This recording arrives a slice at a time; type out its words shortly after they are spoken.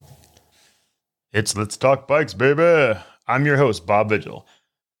It's Let's Talk Bikes, baby. I'm your host, Bob Vigil.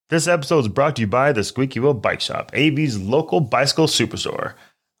 This episode is brought to you by the Squeaky Wheel Bike Shop, AV's local bicycle superstore.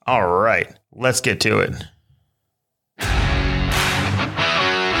 All right, let's get to it.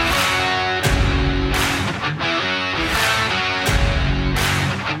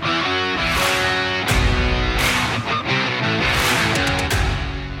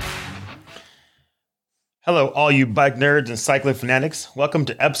 Hello, all you bike nerds and cycling fanatics. Welcome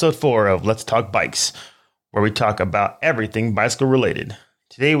to episode 4 of Let's Talk Bikes, where we talk about everything bicycle related.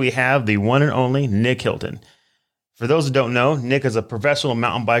 Today we have the one and only Nick Hilton. For those who don't know, Nick is a professional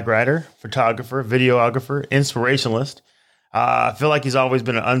mountain bike rider, photographer, videographer, inspirationalist. I feel like he's always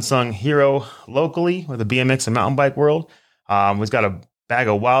been an unsung hero locally with the BMX and mountain bike world. He's got a bag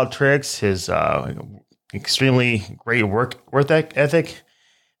of wild tricks, his extremely great work ethic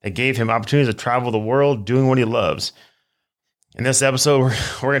that gave him opportunities to travel the world doing what he loves. In this episode,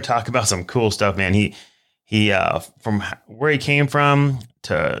 we're going to talk about some cool stuff, man. He from where he came from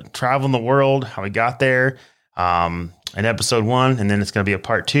to traveling the world, how he got there, in episode 1, and then it's going to be a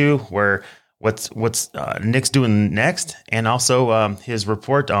part 2 where what's Nick's doing next, and also his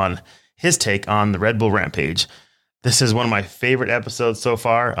report on his take on the Red Bull Rampage. This is one of my favorite episodes so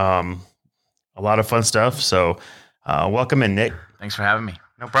far. A lot of fun stuff. So welcome in, Nick. Thanks for having me.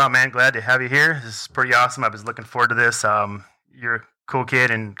 No problem, man. Glad to have you here. This is pretty awesome. I was looking forward to this. You're a cool kid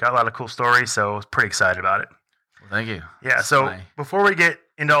and got a lot of cool stories, so I was pretty excited about it. Well, thank you. Yeah, so before we get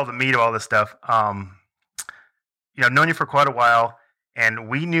into all the meat of all this stuff, I've known you for quite a while, and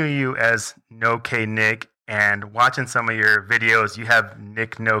we knew you as No K Nick, and watching some of your videos, you have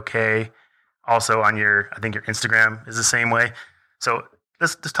Nick No K also on I think your Instagram is the same way. So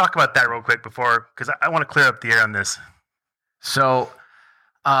let's talk about that real quick because I want to clear up the air on this. So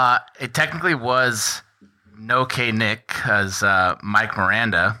it technically was No K Nick because Mike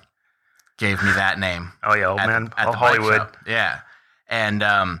Miranda gave me that name. Oh, yeah, old man. At the Hollywood. Yeah. And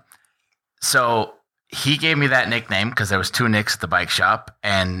so he gave me that nickname because there was 2 Nicks at the bike shop,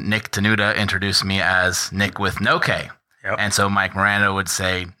 and Nick Tenuta introduced me as Nick with No K. Yep. And so Mike Miranda would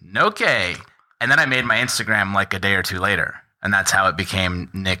say, No K. And then I made my Instagram like a day or 2 later, and that's how it became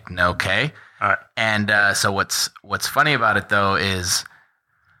Nick No K. All right. And so what's funny about it, though, is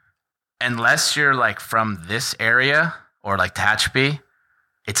unless you're like from this area or like Tehachapi,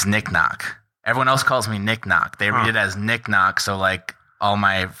 it's Nick Knock. Everyone else calls me Nick Knock. They read it as Nick Knock. So like all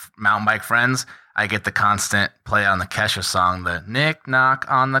my mountain bike friends, I get the constant play on the Kesha song, the Nick Knock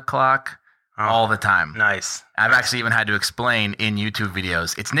on the clock, all the time. Nice. I've actually even had to explain in YouTube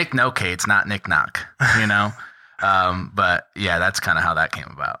videos, it's Nick No K, it's not Nick Knock, But yeah, that's kind of how that came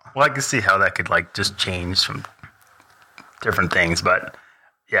about. Well, I can see how that could like just change from different things, but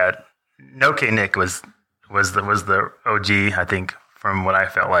yeah, No K Nick was the OG, I think, from what I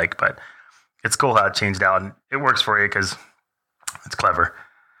felt like. But it's cool how it changed out, and it works for you because it's clever.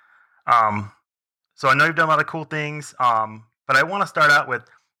 So I know you've done a lot of cool things, but I want to start out with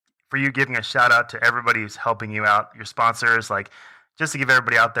for you giving a shout out to everybody who's helping you out, your sponsors, like just to give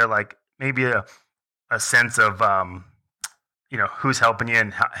everybody out there like maybe a sense of who's helping you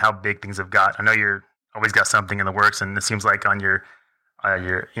and how big things have got. I know you're always got something in the works, and it seems like on your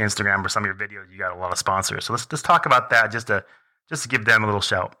Instagram or some of your videos, you got a lot of sponsors. So let's talk about that just to give them a little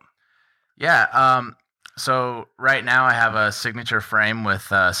shout. Yeah. So right now I have a signature frame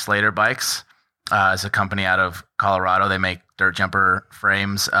with Slater Bikes. It's a company out of Colorado. They make dirt jumper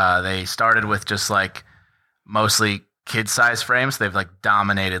frames. They started with just like mostly kid size frames. They've like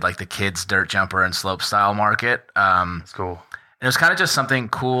dominated like the kids dirt jumper and slope style market. That's cool. And it was kind of just something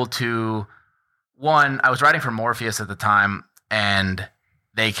cool to one. I was writing for Morpheus at the time, and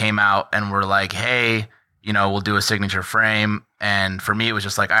they came out and were like, hey, we'll do a signature frame. And for me, it was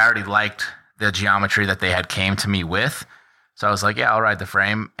just like, I already liked the geometry that they had came to me with. So I was like, yeah, I'll ride the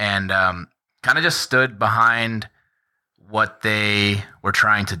frame. And kind of just stood behind what they were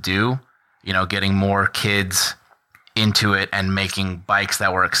trying to do, getting more kids into it and making bikes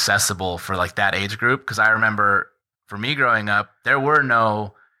that were accessible for like that age group. Because I remember for me growing up, there were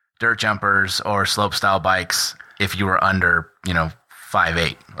no dirt jumpers or slope style bikes if you were under,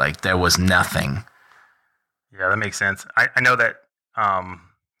 5'8". Like there was nothing. Yeah, that makes sense. I know that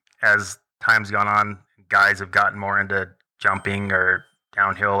as time's gone on, guys have gotten more into jumping or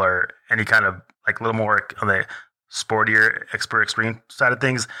downhill or any kind of like a little more on the sportier, expert extreme side of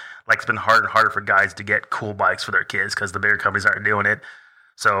things. Like it's been harder and harder for guys to get cool bikes for their kids because the bigger companies aren't doing it.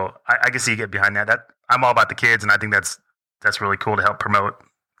 So I can see you get behind that. I'm all about the kids, and I think that's really cool to help promote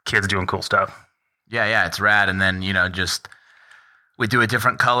kids doing cool stuff. Yeah, it's rad. And then, just we do a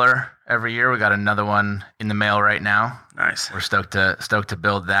different color every year. We got another one in the mail right now. Nice. We're stoked to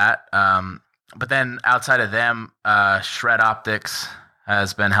build that. But then outside of them, Shred Optics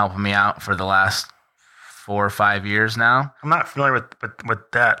has been helping me out for the last 4 or 5 years now. I'm not familiar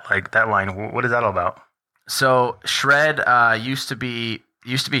with that, like that line. What is that all about? So Shred used to be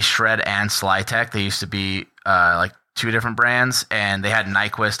Shred and Slytech. They used to be like two different brands, and they had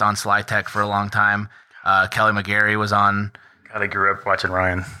Nyquist on Slytech for a long time. Kelly McGarry was on. God, I grew up watching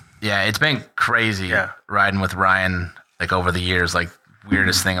Ryan. Yeah, it's been crazy riding with Ryan like over the years. Like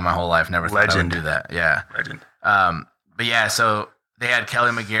weirdest thing in my whole life. Never thought I would do that. Yeah, legend. But yeah, so they had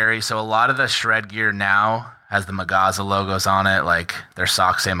Kelly McGarry. So a lot of the Shred gear now has the Magaza logos on it. Like their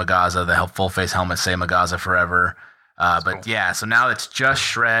socks say Magaza, the full face helmets say Magaza forever. But cool. Yeah, so now it's just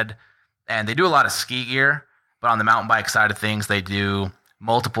Shred, and they do a lot of ski gear. But on the mountain bike side of things, they do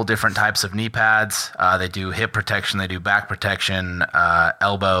multiple different types of knee pads. They do hip protection, they do back protection,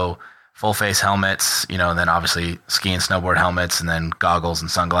 elbow, full face helmets, and then obviously ski and snowboard helmets, and then goggles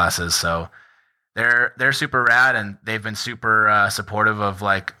and sunglasses. So they're super rad, and they've been super supportive of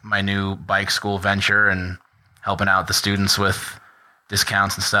like my new bike school venture and helping out the students with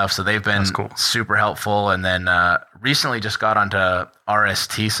discounts and stuff. So they've been super helpful. And then recently just got onto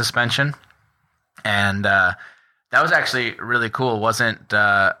RST suspension, and that was actually really cool. Wasn't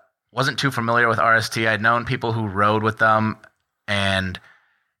too familiar with RST. I'd known people who rode with them, and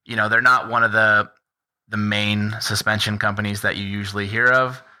they're not one of the main suspension companies that you usually hear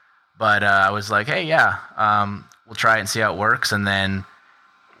of. But I was like, hey, yeah, we'll try it and see how it works. And then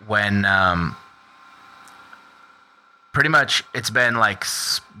when pretty much it's been like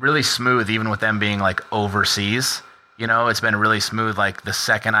really smooth, even with them being like overseas. It's been really smooth. Like the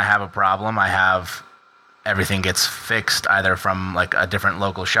second I have a problem, everything gets fixed either from like a different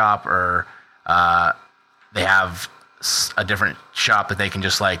local shop, or they have a different shop that they can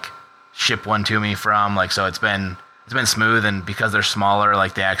just like ship one to me from. Like, so it's been smooth, and because they're smaller,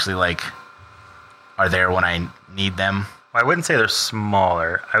 like they actually like are there when I need them. Well, I wouldn't say they're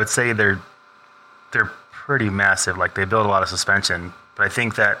smaller. I would say they're pretty massive. Like they build a lot of suspension, but I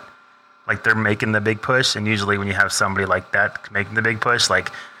think that like they're making the big push, and usually when you have somebody like that making the big push, like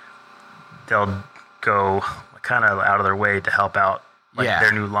they'll go kind of out of their way to help out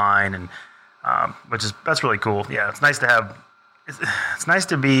their new line, and that's really cool. Yeah, it's nice to have. It's nice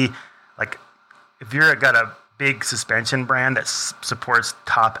to be like, if you're got a big suspension brand that supports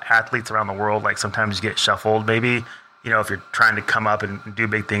top athletes around the world. Like sometimes you get shuffled, maybe if you're trying to come up and do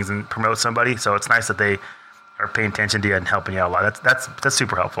big things and promote somebody. So it's nice that they are paying attention to you and helping you out a lot. That's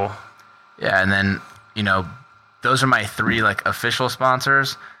super helpful. Yeah, and then those are my 3 like official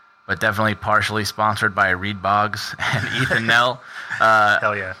sponsors, but definitely partially sponsored by Reed Boggs and Ethan Nell.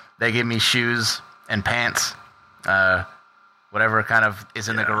 Hell yeah. They give me shoes and pants, whatever kind of is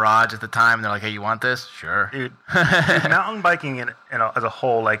in the garage at the time. They're like, hey, you want this? Sure. Dude, mountain biking as a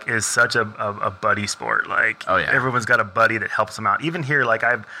whole, like, is such a buddy sport. Like, everyone's got a buddy that helps them out. Even here, like,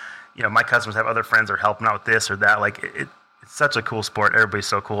 my customers have other friends that are helping out with this or that. Like, it's such a cool sport. Everybody's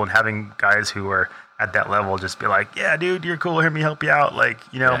so cool. And having guys who are at that level just be like, yeah, dude, you're cool. Let me help you out. Like,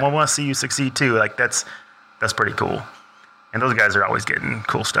 I want to see you succeed too. Like, that's pretty cool. And those guys are always getting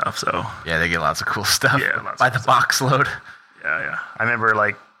cool stuff. So yeah, they get lots of cool stuff. Yeah, by the box load. Yeah. I remember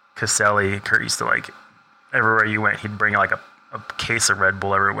like Kurt used to, like, everywhere you went, he'd bring like a case of Red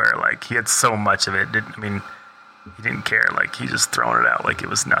Bull everywhere. Like, he had so much of it. He didn't care. Like, he just throwing it out like it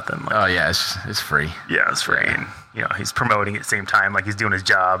was nothing. Like, oh yeah, it's free. Yeah, it's free, and he's promoting it at the same time, like he's doing his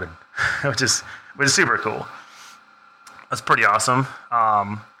job, and which is super cool. That's pretty awesome.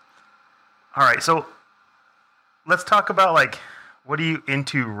 All right, so let's talk about, like, what are you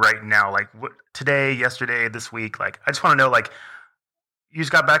into right now? Like, what today, yesterday, this week? Like, I just want to know, like, you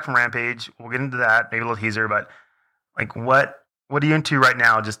just got back from Rampage. We'll get into that, maybe a little teaser, but like, what are you into right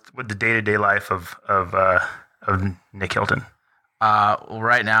now? Just with the day-to-day life of Nick Hilton. Well,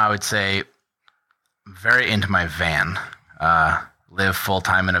 right now I would say very into my van. Live full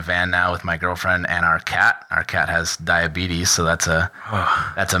time in a van now with my girlfriend and our cat. Our cat has diabetes, so that's a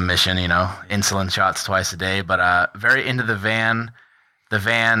mission. Insulin shots twice a day. But very into the van. The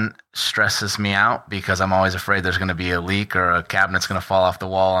van stresses me out because I'm always afraid there's going to be a leak or a cabinet's going to fall off the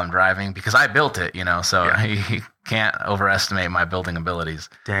wall while I'm driving, because I built it. So you can't overestimate my building abilities.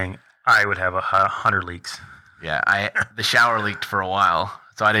 Dang, I would have 100 leaks. Yeah, the shower leaked for a while,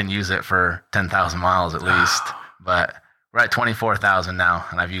 so I didn't use it for 10,000 miles at least. But we're at 24,000 now,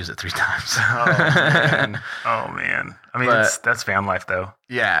 and I've used it 3 times. Oh man. That's van life though.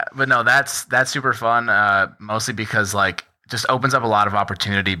 Yeah, but no, that's super fun. Mostly because, like, just opens up a lot of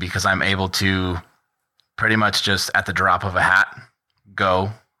opportunity, because I'm able to pretty much just at the drop of a hat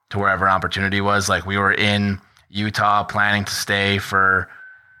go to wherever an opportunity was. Like, we were in Utah planning to stay for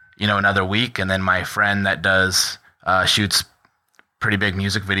another week. And then my friend that does shoots pretty big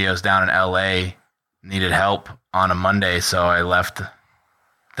music videos down in LA needed help on a Monday, so I left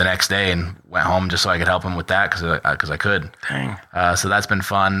the next day and went home just so I could help him with that because I could. Dang. So that's been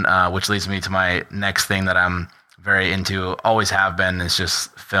fun, which leads me to my next thing that I'm very into, always have been, is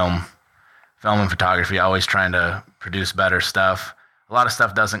just film and photography, always trying to produce better stuff. A lot of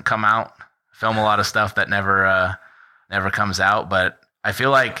stuff doesn't come out. Film a lot of stuff that never comes out, but I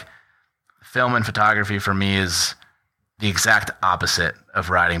feel like film and photography for me is the exact opposite of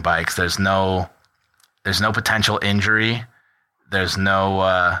riding bikes. There's no potential injury. There's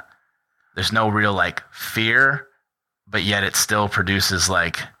no real like fear, but yet it still produces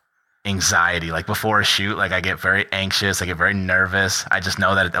like anxiety. Like before a shoot, like I get very anxious. I get very nervous. I just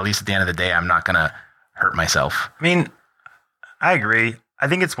know that at least at the end of the day, I'm not going to hurt myself. I mean, I agree. I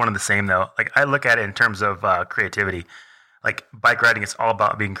think it's one of the same though. Like I look at it in terms of creativity. Like bike riding, it's all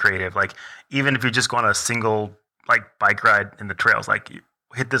about being creative. Like even if you just go on a single like bike ride in the trails, like you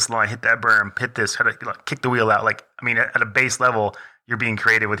hit this line, hit that berm, hit this, kick the wheel out. Like, I mean, at a base level, you're being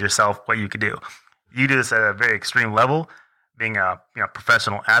creative with yourself, what you could do. You do this at a very extreme level, being a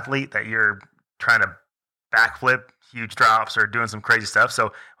professional athlete, that you're trying to backflip huge drops or doing some crazy stuff.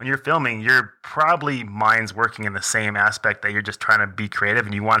 So when you're filming, your probably mind's working in the same aspect that you're just trying to be creative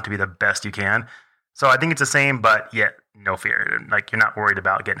and you want it to be the best you can. So I think it's the same, but yet no fear. Like you're not worried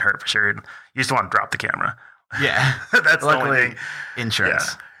about getting hurt for sure. You just want to drop the camera. Yeah. That's the only thing.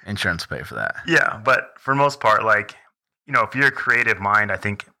 Insurance pay for that. Yeah. But for most part, like, if you're a creative mind, I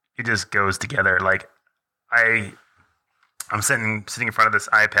think it just goes together. Like I'm sitting in front of this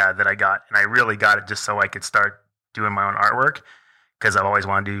iPad that I got, and I really got it just so I could start doing my own artwork, because I've always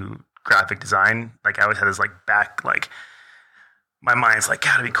wanted to do graphic design. Like I always had this my mind's like,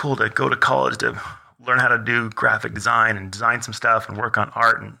 God, it'd be cool to go to college to learn how to do graphic design and design some stuff and work on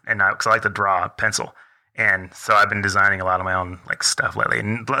art. And because I like to draw pencil. And so I've been designing a lot of my own like stuff lately.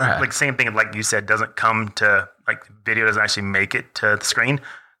 And like same thing, like you said, doesn't come to like video doesn't actually make it to the screen,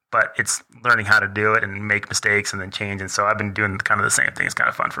 but it's learning how to do it and make mistakes and then change. And so I've been doing kind of the same thing. It's kind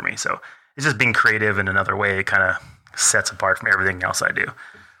of fun for me. So it's just being creative in another way. It kind of sets apart from everything else I do.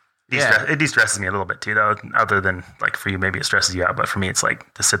 It de-stresses me a little bit too, though, other than like for you, maybe it stresses you out. But for me, it's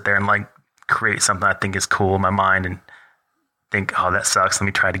like to sit there and like create something I think is cool in my mind and think, oh, that sucks. Let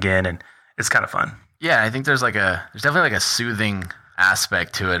me try it again. And it's kind of fun. Yeah, I think there's definitely like a soothing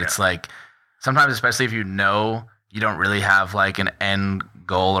aspect to it. Yeah. It's like sometimes, especially if you don't really have like an end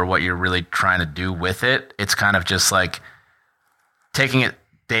goal or what you're really trying to do with it, it's kind of just like taking it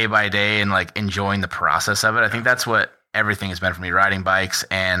day by day and like enjoying the process of it. I think that's what everything has been for me, riding bikes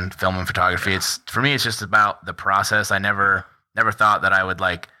and film and photography. For me, it's just about the process. I never thought that I would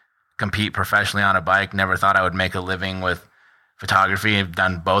like compete professionally on a bike. Never thought I would make a living with photography. I've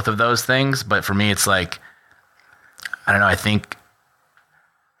done both of those things, but for me, it's like, I don't know. I think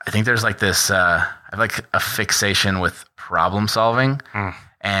there's like this, I have like a fixation with problem solving.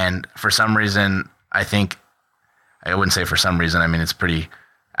 And for some reason, I wouldn't say for some reason, I mean, it's pretty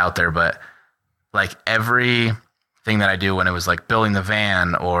out there, but like everything that I do when it was like building the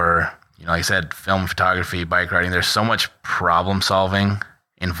van or, like I said, film, photography, bike riding, there's so much problem solving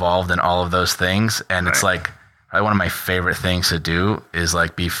involved in all of those things. And It's like, probably one of my favorite things to do is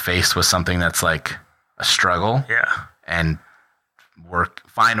like be faced with something that's like a struggle. Yeah. And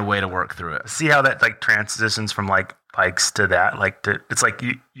find a way to work through it. See how that like transitions from like bikes to that, it's like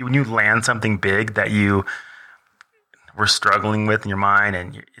you when you land something big that you were struggling with in your mind,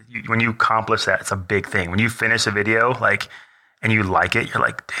 and when you accomplish that, it's a big thing. When you finish a video, like, and you like it, you're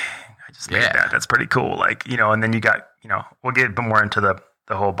like, dang, I just made that. That's pretty cool. Like, and then you got, we'll get a bit more into the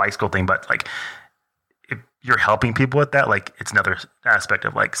whole bicycle thing, but like, if you're helping people with that, like it's another aspect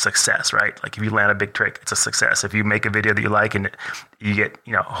of like success, right? Like if you land a big trick, it's a success. If you make a video that you like and you get,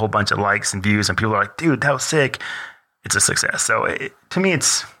 a whole bunch of likes and views and people are like, dude, that was sick, it's a success. So to me,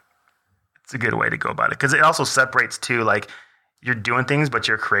 it's a good way to go about it, because it also separates too, like you're doing things, but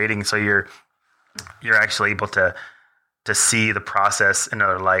you're creating. So you're actually able to see the process in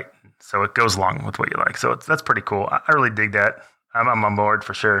another light. So it goes along with what you like. So that's pretty cool. I really dig that. I'm on board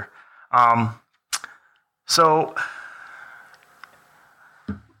for sure. So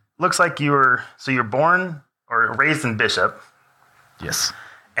looks like you're born or raised in Bishop. Yes.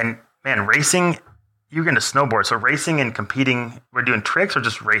 And man, racing, you're going to snowboard. So racing and competing, we're doing tricks or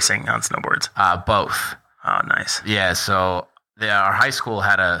just racing on snowboards? Both. Oh, nice. Yeah. So our high school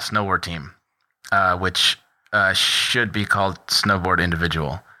had a snowboard team, which should be called snowboard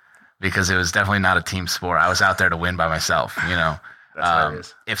individual, because it was definitely not a team sport. I was out there to win by myself, That's how it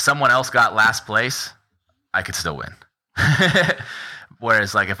is. If someone else got last place, I could still win.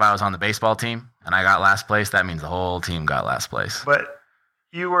 Whereas, like, if I was on the baseball team and I got last place, that means the whole team got last place. But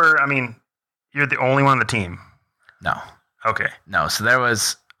you're the only one on the team. No. Okay. No. So there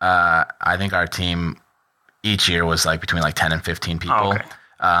was, I think our team each year was like between like 10 and 15 people. Oh, okay.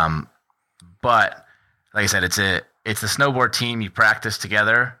 But like I said, it's the snowboard team. You practice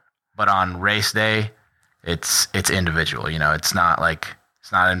together, but on race day, it's individual. You know, it's not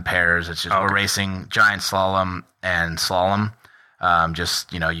in pairs. It's just we're racing giant slalom and slalom.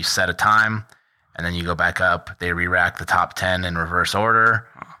 Just, you know, you set a time and then you go back up. They re-rack the top 10 in reverse order.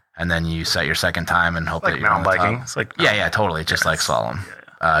 And then you set your second time and hope that you're mountain biking. Top. It's like yeah, totally. It's just like slalom,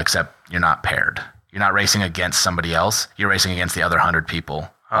 except you're not paired. You're not racing against somebody else. You're racing against the other 100 people,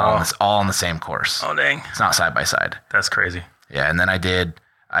 all on the same course. Oh, dang! It's not side by side. That's crazy. Yeah, and then I did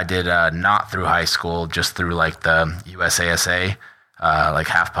not through high school, just through like the USASA, like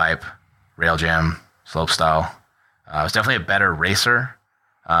half pipe, rail jam, slope style. I was definitely a better racer.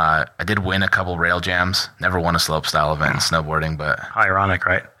 I did win a couple rail jams. Never won a slope style event in snowboarding, but ironic,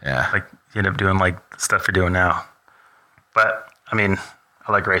 right? Yeah, like you end up doing like stuff you're doing now. But I mean,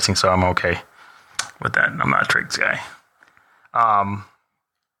 I like racing, so I'm okay with that. I'm not a tricks guy.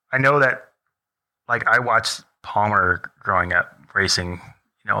 I know that, like, I watched Palmer growing up racing,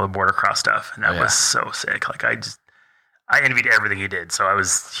 you know, the border cross stuff, and that was so sick. Like, I envied everything he did, so I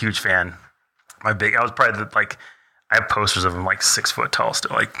was a huge fan. I was probably I have posters of him like 6 foot tall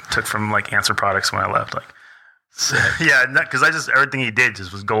still, like took from like Answer Products when I left. Like, yeah, because everything he did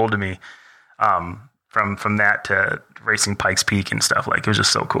just was gold to me. From that to racing Pikes Peak and stuff, like it was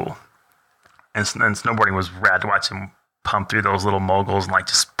just so cool. And snowboarding was rad to watch him pump through those little moguls and like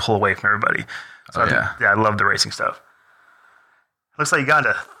just pull away from everybody. So I love the racing stuff. Looks like you got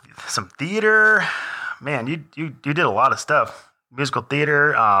into some theater. Man, you did a lot of stuff. Musical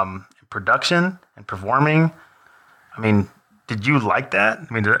theater, production and performing. I mean, did you like that?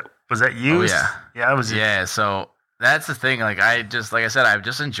 I mean, was that you? Oh, yeah. Yeah, it was. Yeah, so that's the thing. Like I said, I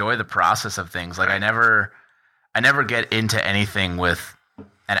just enjoy the process of things. Like I never get into anything with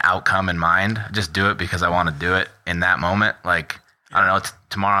an outcome in mind. I just do it because I want to do it in that moment. Like, I don't know,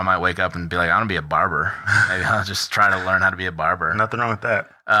 tomorrow I might wake up and be like, I want to be a barber. Maybe I'll just try to learn how to be a barber. Nothing wrong with that.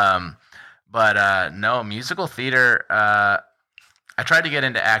 But no, musical theater. I tried to get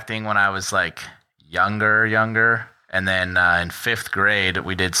into acting when I was like younger. And then in 5th grade,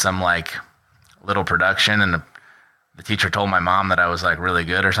 we did some like little production, and the teacher told my mom that I was like really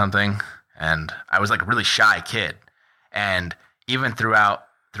good or something. And I was like a really shy kid. And even throughout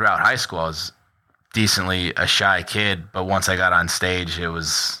high school, I was decently a shy kid. But once I got on stage, it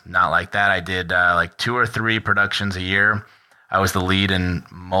was not like that. I did like 2 or 3 productions a year. I was the lead in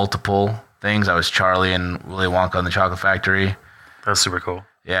multiple things. I was Charlie in Willy Wonka and the Chocolate Factory. That's super cool.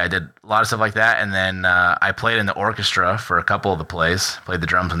 Yeah, I did a lot of stuff like that. And then I played in the orchestra for a couple of the plays, played the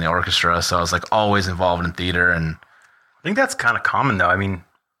drums in the orchestra. So I was like always involved in theater. And I think that's kind of common though. I mean,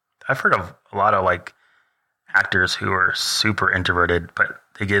 I've heard of a lot of like actors who are super introverted, but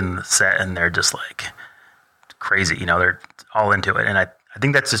they get in the set and they're just like crazy, you know, they're all into it. And I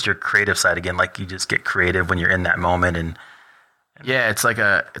think that's just your creative side again. Like you just get creative when you're in that moment. And yeah, it's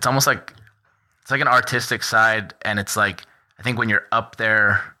almost like, it's like an artistic side. And it's like, I think when you're up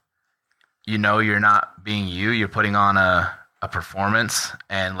there, you know, you're not being you're putting on a performance.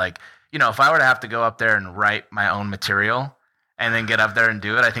 And like, you know, if I were to have to go up there and write my own material and then get up there and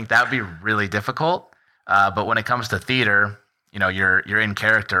do it, I think that would be really difficult. But when it comes to theater, you know, you're in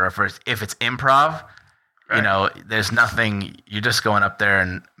character. If it's improv, right, you know, there's nothing, you're just going up there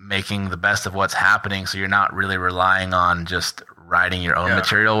and making the best of what's happening. So you're not really relying on just writing your own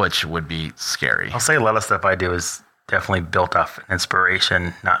material, which would be scary. I'll say a lot of stuff I do is definitely built off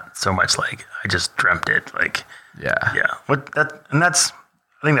inspiration, not so much like I just dreamt it. Like, yeah. I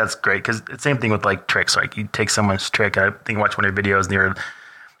think that's great because it's the same thing with like tricks. Like you take someone's trick. I think you watch one of your videos and you're,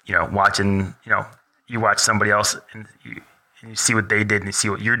 you know, watching, you know, you watch somebody else and you see what they did and you see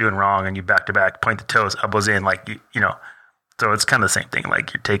what you're doing wrong and you back to back, point the toes, elbows in, like, you know, so it's kind of the same thing.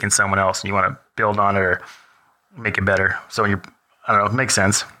 Like you're taking someone else and you want to build on it or make it better. So I don't know, it makes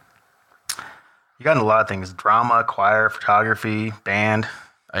sense. You got into a lot of things: drama, choir, photography, band.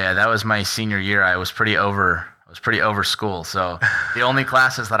 Oh yeah, that was my senior year. I was pretty over school. So the only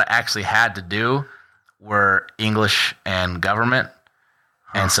classes that I actually had to do were English and government.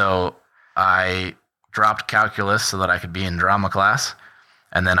 And so I dropped calculus so that I could be in drama class.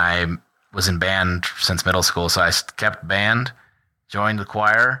 And then I was in band since middle school. So I kept band, joined the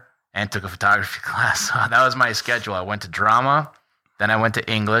choir, and took a photography class. So that was my schedule. I went to drama, then I went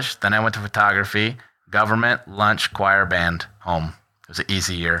to English, then I went to photography, government, lunch, choir, band, home. was an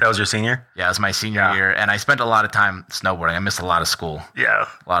easy year. That was your senior? Yeah, it was my senior year, and I spent a lot of time snowboarding. I missed a lot of school. Yeah.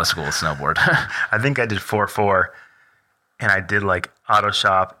 A lot of school with snowboard. I think I did 4-4, and I did like auto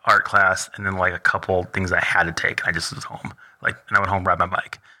shop, art class, and then like a couple things I had to take. I just was home. Like, and I went home, ride my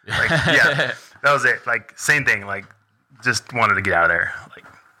bike. Like, yeah, that was it. Like, same thing. Like, just wanted to get out of there. Like,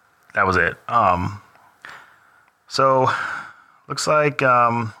 that was it. So, looks like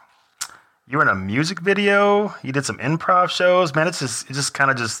you were in a music video. You did some improv shows. Man, it's just kind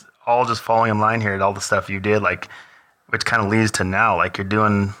of just all just falling in line here at all the stuff you did, like, which kind of leads to now, like, you're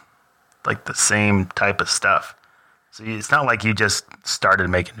doing like the same type of stuff. So it's not like you just started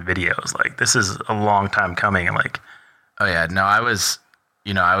making videos. Like, this is a long time coming. And like, oh yeah, no, I was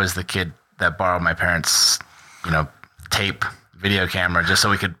the kid that borrowed my parents', tape video camera just so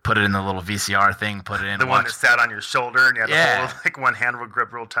we could put it in the little VCR thing, put it in. The one that sat on your shoulder and you had to hold, like, one hand would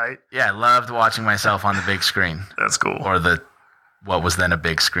grip real tight. Yeah, I loved watching myself on the big screen. That's cool. Or what was then a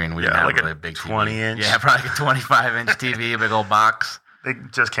big screen. We didn't have like really a big 20 TV. inch. Yeah, probably like a 25-inch TV, a big old box. They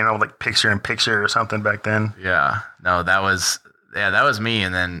just came out with like picture-in-picture or something back then. Yeah, no, that was me.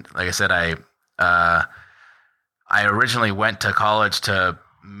 And then, like I said, I originally went to college to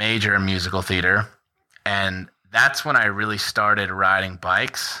major in musical theater, and that's when I really started riding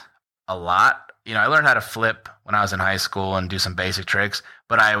bikes a lot. I learned how to flip when I was in high school and do some basic tricks,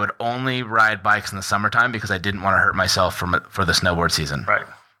 but I would only ride bikes in the summertime because I didn't want to hurt myself for the snowboard season. Right.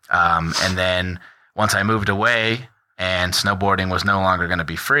 And then once I moved away and snowboarding was no longer going to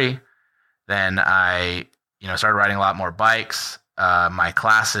be free, then I, started riding a lot more bikes. My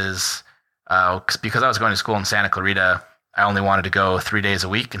classes, because I was going to school in Santa Clarita, I only wanted to go 3 days a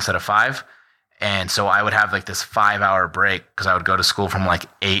week instead of 5. And so I would have like this 5-hour break because I would go to school from like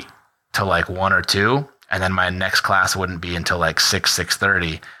 8 to like 1 or 2. And then my next class wouldn't be until like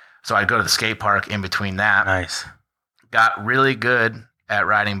 6:30. So I'd go to the skate park in between that. Nice. Got really good at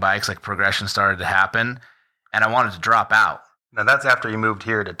riding bikes. Like, progression started to happen, and I wanted to drop out. Now that's after you moved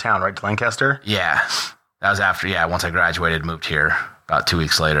here to town, right? To Lancaster? Yeah. That was after, once I graduated, moved here about 2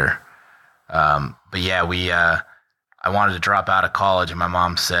 weeks later. But yeah, I wanted to drop out of college, and my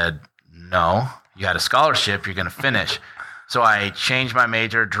mom said, no, you had a scholarship, you're going to finish. So I changed my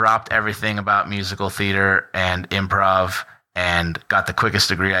major, dropped everything about musical theater and improv, and got the quickest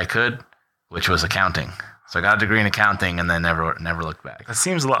degree I could, which was accounting. So I got a degree in accounting and then never looked back. That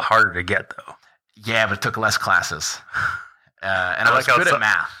seems a lot harder to get, though. Yeah, but it took less classes. And I was good at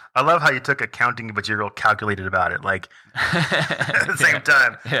math. I love how you took accounting, but you're real calculated about it, like, at the same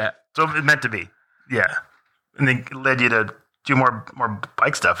time. Yeah. So it meant to be. Yeah. And then it led you to do more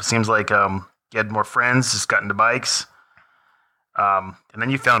bike stuff. It seems like you had more friends, just got into bikes. And then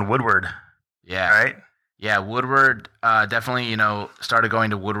you found Woodward. Yeah. Right? Yeah, Woodward, definitely, started going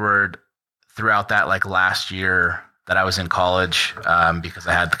to Woodward throughout that, like, last year that I was in college, because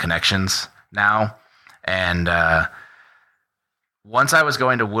I had the connections now. And once I was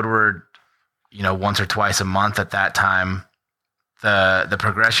going to Woodward, once or twice a month at that time, the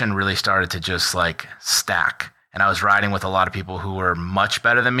progression really started to just, like, stack. And I was riding with a lot of people who were much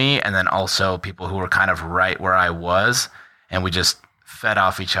better than me, and then also people who were kind of right where I was, and we just fed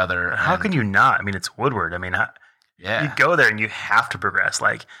off each other. How can you not? I mean, it's Woodward. I mean, yeah, you go there and you have to progress.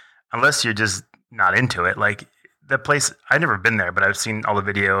 Like, unless you're just not into it. Like, that place, I've never been there, but I've seen all the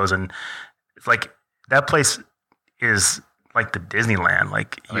videos, and it's like, that place is like the Disneyland.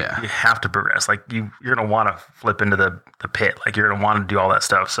 Like, you have to progress. Like, you're going to want to flip into the pit. Like, you're going to want to do all that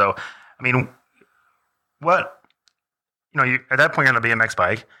stuff. So, I mean, you at that point you're on a BMX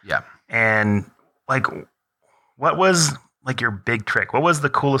bike. Yeah. And like, what was like your big trick? What was the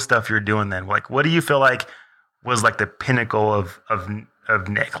coolest stuff you were doing then? Like, what do you feel like was like the pinnacle of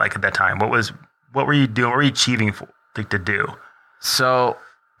Nick, like, at that time? What were you doing? What were you achieving to do? So,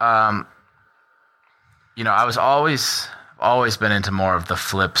 I was always been into more of the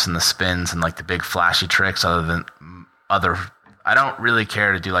flips and the spins and like the big flashy tricks I don't really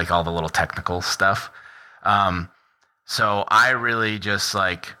care to do like all the little technical stuff. So I really just,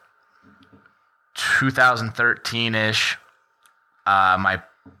 like, 2013-ish, my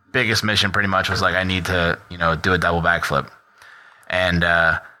biggest mission pretty much was like, I need to, do a double backflip. And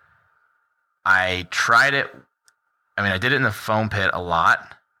I tried it. I mean, I did it in the foam pit a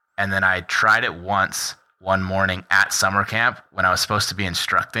lot. And then I tried it once one morning at summer camp when I was supposed to be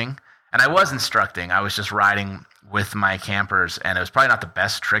instructing. And I was instructing. I was just riding with my campers, and it was probably not the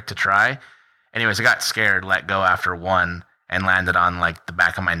best trick to try. Anyways, I got scared, let go after one, and landed on, like, the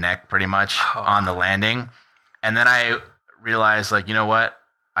back of my neck pretty much on the landing. And then I realized, like, you know what?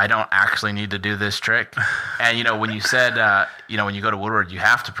 I don't actually need to do this trick. And, when you said, when you go to Woodward, you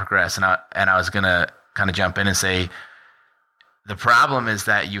have to progress. And I was going to kind of jump in and say, The problem is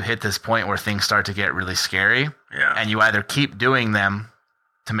that you hit this point where things start to get really scary. Yeah. And you either keep doing them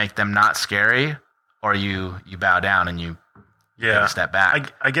to make them not scary, or you bow down and you take a step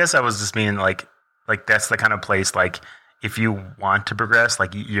back. I guess I was just meaning like that's the kind of place, like, if you want to progress,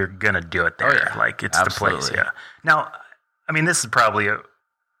 like, you're going to do it there. Oh, yeah. Like, it's Absolutely. the place. Yeah. Now, I mean, this is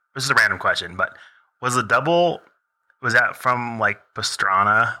a random question, but was that from, like,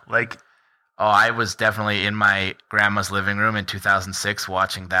 Pastrana? Like, Oh, I was definitely in my grandma's living room in 2006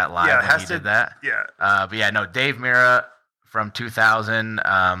 watching that live when he did that. Yeah. But yeah, no, Dave Mira from 2000,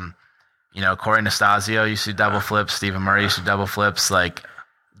 Corey Nastasio used to do double flips, Stephen Murray used to do double flips. Like,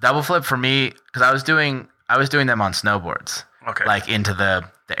 double flip for me, because I was doing them on snowboards. Okay. Like into the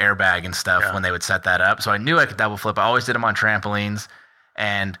airbag and stuff when they would set that up. So I knew I could double flip. I always did them on trampolines.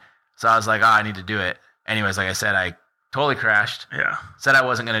 And so I was like, I need to do it. Anyways, like I said, I totally crashed. Yeah. Said I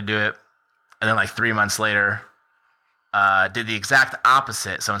wasn't going to do it. And then like 3 months later, did the exact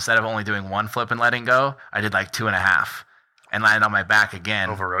opposite. So instead of only doing one flip and letting go, I did like 2.5 and landed on my back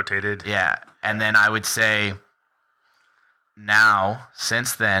again. Over-rotated. Yeah. And then I would say now,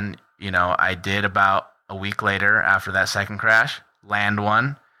 since then, I did about a week later after that second crash, land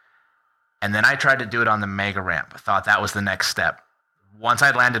one. And then I tried to do it on the mega ramp. I thought that was the next step. Once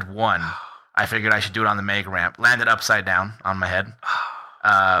I'd landed one, I figured I should do it on the mega ramp. Landed upside down on my head.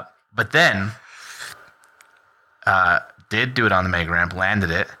 But then did do it on the mega ramp,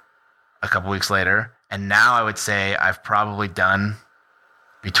 landed it a couple weeks later. And now I would say I've probably done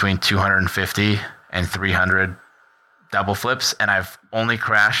between 250 and 300 double flips, and I've only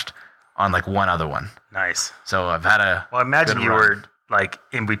crashed on like one other one. Nice. So I've had a Well, imagine good you run. were, like,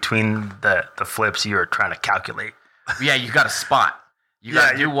 in between the flips, you were trying to calculate. Yeah, you got a spot. You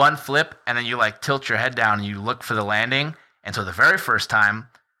got to do one flip, and then you like tilt your head down and you look for the landing. And so the very first time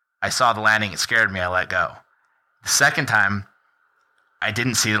I saw the landing, it scared me. I let go. The second time, I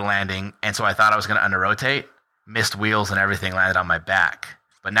didn't see the landing, and so I thought I was going to under-rotate, missed wheels and everything, landed on my back.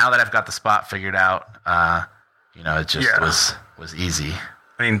 But now that I've got the spot figured out, it just was easy.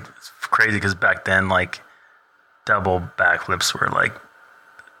 I mean, it's crazy because back then, like, double backflips were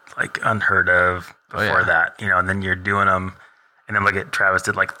like unheard of before that, and then you're doing them, and then look at Travis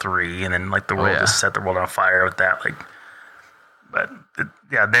did like 3, and then like the world just set the world on fire with that, like. But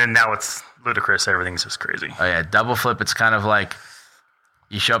then now it's ludicrous. Everything's just crazy. Oh yeah, double flip. It's kind of like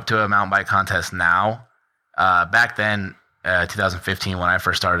you show up to a mountain bike contest now. Back then, 2015 when I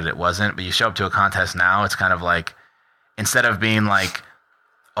first started, it wasn't. But you show up to a contest now, it's kind of like instead of being like,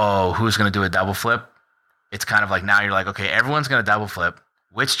 oh, who's going to do a double flip? It's kind of like now you're like, okay, everyone's going to double flip.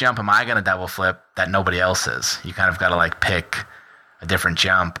 Which jump am I going to double flip that nobody else is? You kind of got to like pick a different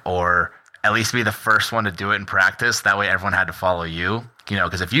jump or at least be the first one to do it in practice. That way everyone had to follow you,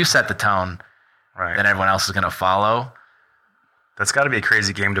 because if you set the tone, right, then everyone else is going to follow. That's got to be a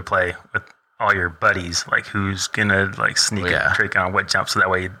crazy game to play with all your buddies. Like, who's going to, like, sneak a trick on what jump so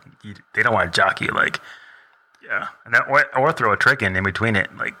that way they don't want to jockey, like, and then, or throw a trick in between it,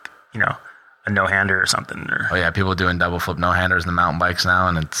 like, a no-hander or something. Oh, yeah, people doing double flip no-handers in the mountain bikes now,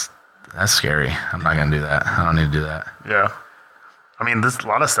 and that's scary. I'm not going to do that. I don't need to do that. Yeah. I mean, there's a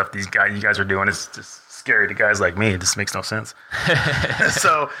lot of stuff you guys are doing is just scary to guys like me. It just makes no sense.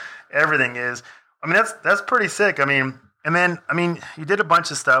 So everything is. I mean, that's pretty sick. I mean, and then you did a bunch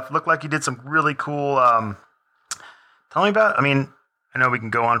of stuff. Looked like you did some really cool. Tell me about. I mean, I know we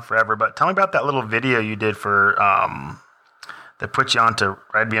can go on forever, but tell me about that little video you did for that put you onto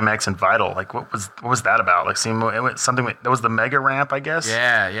Ride BMX and Vital. Like, what was that about? Like, something that was the mega ramp, I guess.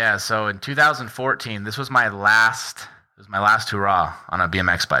 Yeah. So in 2014, this was my last hurrah on a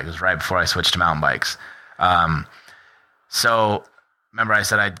BMX bike. It was right before I switched to mountain bikes. So remember I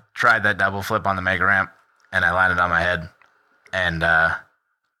said I tried that double flip on the mega ramp and I landed on my head. And,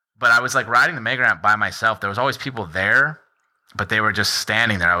 but I was like riding the mega ramp by myself. There was always people there, but they were just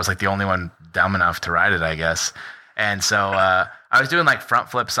standing there. I was like the only one dumb enough to ride it, I guess. And so, I was doing like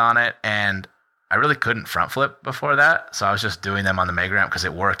front flips on it and I really couldn't front flip before that. So I was just doing them on the mega ramp because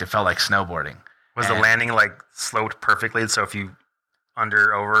it worked. It felt like snowboarding. Was the landing like sloped perfectly? So if you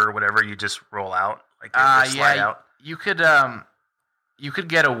under, over, or whatever, you just roll out, like slide out. You could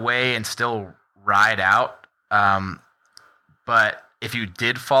get away and still ride out. But if you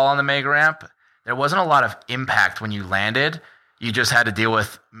did fall on the mega ramp, there wasn't a lot of impact when you landed. You just had to deal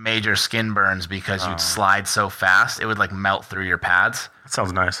with major skin burns because you'd slide so fast it would like melt through your pads. That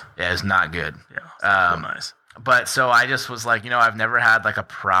sounds nice. Yeah, it's not good. Yeah, real nice. But so I just was like, I've never had like a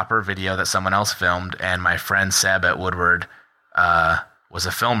proper video that someone else filmed. And my friend Seb at Woodward was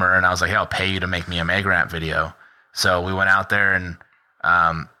a filmer. And I was like, hey, I'll pay you to make me a mega ramp video. So we went out there and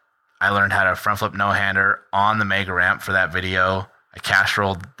I learned how to front flip no-hander on the mega ramp for that video. I cash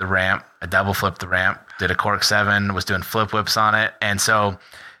rolled the ramp. I double flipped the ramp. Did a cork 7. Was doing flip whips on it. And so,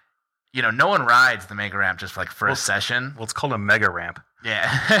 no one rides the mega ramp just for a session. Well, it's called a mega ramp.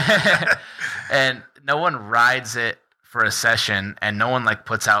 Yeah. And no one rides it for a session, and no one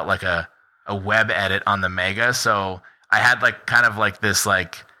puts out a web edit on the mega. So I had this I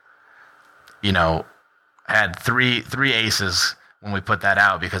had three aces when we put that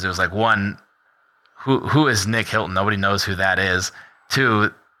out, because it was one, who is Nick Hilton? Nobody knows who that is.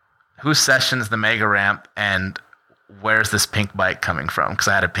 2, who sessions the mega ramp, and where's this pink bike coming from? Because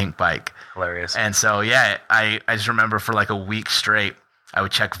I had a pink bike. Hilarious. And so, yeah, I just remember for a week straight, I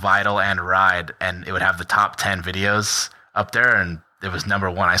would check Vital and Ride, and it would have the top 10 videos up there, and it was number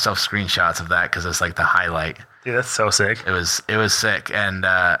 1. I still have screenshots of that because it's the highlight. Dude, that's so sick. It was sick. And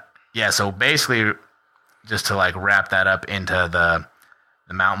so basically, just to wrap that up into the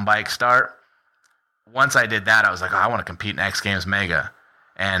mountain bike start, once I did that, I was I want to compete in X Games Mega.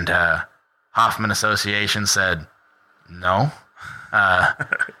 And Hoffman Association said no.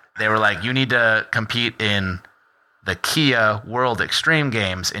 They were you need to compete in the Kia World Extreme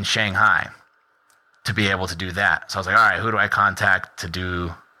Games in Shanghai to be able to do that. So I was all right, who do I contact to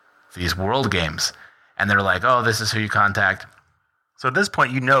do these World Games? And they're oh, this is who you contact. So at this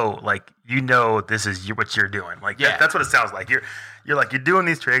point, this is what you're doing. That's what it sounds like. You're doing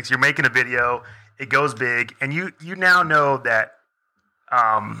these tricks. You're making a video. It goes big, and you now know that.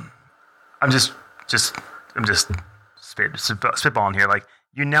 I'm just spitballing here.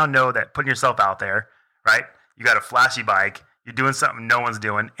 You now know that putting yourself out there, right? You got a flashy bike. You're doing something no one's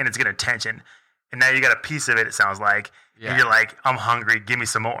doing, and it's getting attention. And now you got a piece of it. It sounds like, and you're I'm hungry. Give me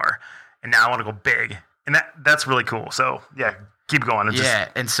some more. And now I want to go big, and that's really cool. So yeah. Keep going.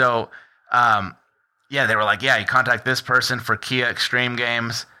 And so, they were you contact this person for Kia Extreme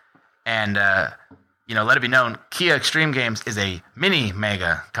Games, and let it be known, Kia Extreme Games is a mini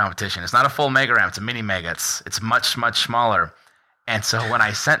mega competition. It's not a full mega ramp; it's a mini mega. It's much smaller. And so when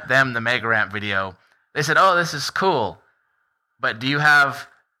I sent them the mega ramp video, they said, "Oh, this is cool, but do you have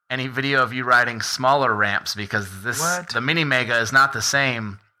any video of you riding smaller ramps? Because the mini mega is not the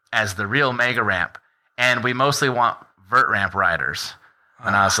same as the real mega ramp, and we mostly want vert ramp riders."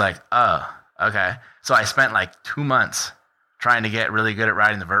 And I was oh, okay. So I spent 2 months trying to get really good at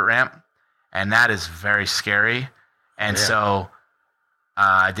riding the vert ramp, and that is very scary. And so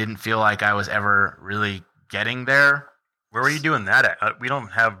I didn't feel like I was ever really getting there. Where were you doing that at? We don't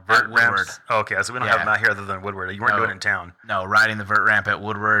have vert ramps. Oh, okay, so we don't have them out here other than Woodward. You weren't doing it in town. No, riding the vert ramp at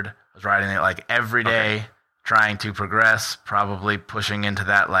Woodward. I was riding it every day, trying to progress, probably pushing into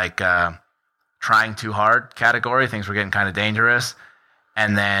that trying too hard category. Things were getting kind of dangerous.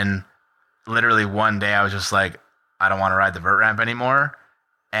 And then literally one day I was just I don't want to ride the vert ramp anymore.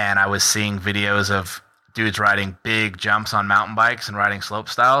 And I was seeing videos of dudes riding big jumps on mountain bikes and riding slope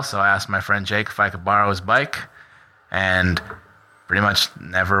style. So I asked my friend Jake if I could borrow his bike, and pretty much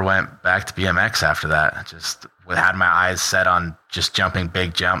never went back to BMX after that. Just had my eyes set on just jumping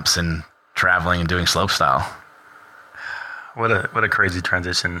big jumps and traveling and doing slope style. What a crazy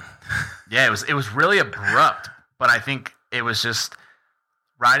transition. Yeah, it was really abrupt, but I think it was just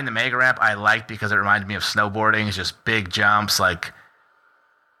riding the mega ramp I liked because it reminded me of snowboarding. It's just big jumps,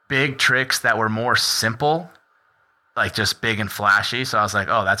 big tricks that were more simple, just big and flashy. So I was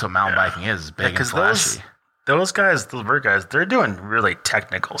oh, that's what mountain biking is big and flashy. Those guys, the vert guys, they're doing really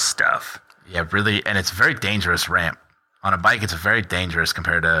technical stuff. Yeah, really, and it's a very dangerous ramp. On a bike, it's very dangerous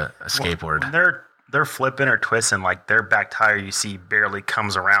compared to a skateboard. When they're flipping or twisting, their back tire you see barely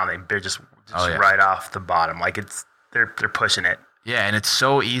comes around. They're just right off the bottom. They're pushing it. Yeah, and it's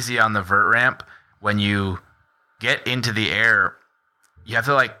so easy on the vert ramp. When you get into the air, you have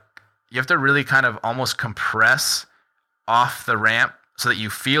to really kind of almost compress off the ramp so that you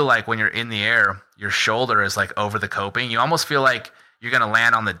feel when you're in the air, your shoulder is over the coping. You almost feel like you're going to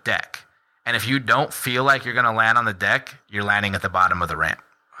land on the deck. And if you don't feel like you're going to land on the deck, you're landing at the bottom of the ramp.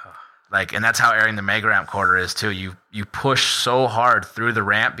 And that's how airing the mega ramp quarter is too. You push so hard through the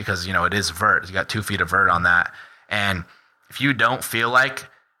ramp because, it is vert. You got 2 feet of vert on that. And if you don't feel like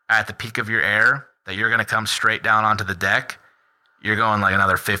at the peak of your air that you're going to come straight down onto the deck, you're going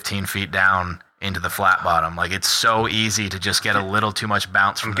another 15 feet down into the flat bottom. It's so easy to just get a little too much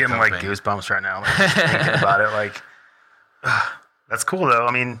bounce from the coping. I'm getting goosebumps right now. Thinking about it. That's cool though.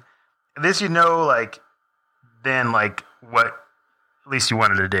 I mean, at least then what at least you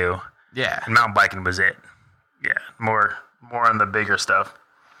wanted to do. Yeah. And mountain biking was it. Yeah. More on the bigger stuff.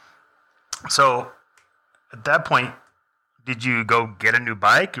 So at that point, did you go get a new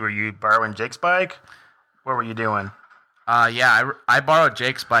bike? Were you borrowing Jake's bike? What were you doing? Yeah, I borrowed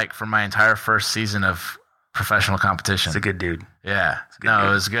Jake's bike for my entire first season of professional competition. He's a good dude. Yeah. Good dude. It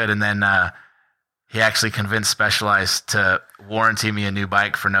was good. And then he actually convinced Specialized to warranty me a new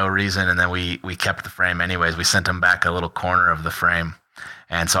bike for no reason, and then we kept the frame anyways. We sent him back a little corner of the frame,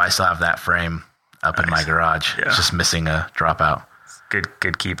 and so I still have that frame up in my garage. Yeah. It's just missing a dropout.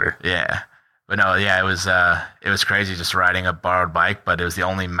 Good keeper. Yeah. But no, yeah, it was crazy just riding a borrowed bike, but it was the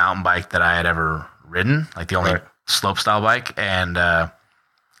only mountain bike that I had ever ridden, like the only slope style bike, and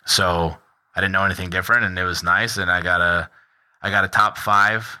so I didn't know anything different, and it was nice. And I got a top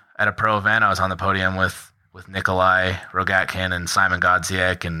 5 at a pro event. I was on the podium with Nikolai Rogatkin and Simon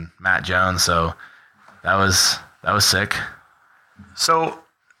Godziak and Matt Jones, so that was sick. So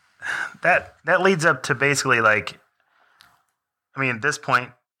that leads up to basically like, I mean, at this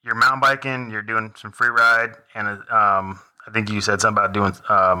point, you're mountain biking, you're doing some free ride, and I think you said something about doing,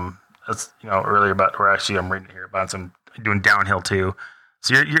 earlier about, or actually I'm reading here about some doing downhill too.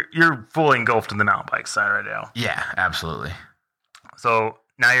 So you're fully engulfed in the mountain bike side right now. Yeah, absolutely. So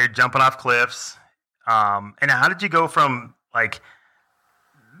now you're jumping off cliffs. And how did you go from like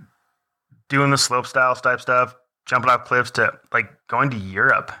doing the slope style type stuff, jumping off cliffs, to like going to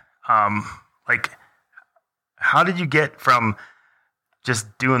Europe? Like how did you get from just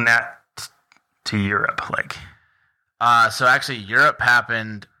doing that to Europe? Like, so actually Europe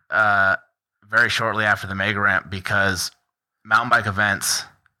happened very shortly after the Mega Ramp, because mountain bike events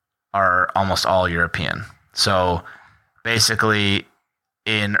are almost all European. So basically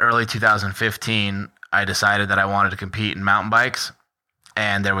in early 2015, I decided that I wanted to compete in mountain bikes,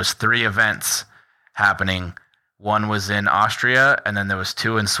 and there was 3 events happening. One was in Austria, and then there was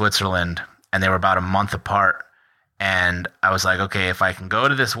 2 in Switzerland, and they were about a month apart. And I was like, okay, if I can go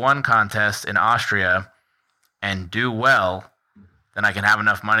to this one contest in Austria and do well, then I can have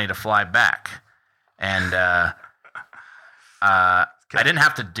enough money to fly back. And I didn't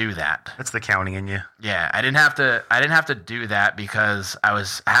have to do that. That's the counting in you. Yeah, I didn't have to do that because I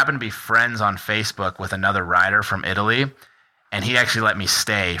happened to be friends on Facebook with another rider from Italy, and he actually let me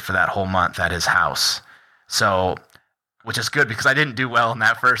stay for that whole month at his house. So, which is good because I didn't do well in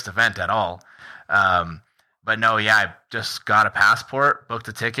that first event at all. But no, yeah, I just got a passport, booked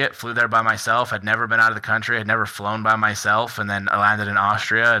a ticket, flew there by myself. I'd never been out of the country. I'd never flown by myself. And then I landed in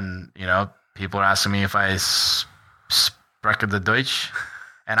Austria, and, people are asking me if I spreche the Deutsch.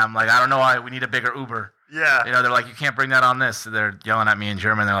 And I'm like, I don't know why, we need a bigger Uber. Yeah. They're like, you can't bring that on this. They're yelling at me in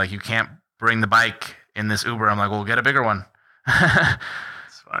German. They're like, you can't bring the bike in this Uber. I'm like, well, get a bigger one.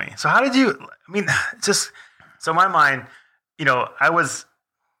 It's funny. So how did you, it's just, so in my mind, when I was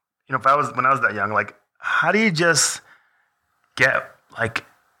that young, like, how do you just get like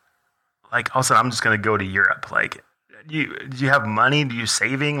all of a sudden I'm just going to go to Europe? Like, do you have money? Do you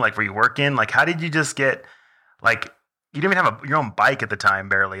saving? Like, were you working? Like, how did you just get, like, you didn't even have your own bike at the time,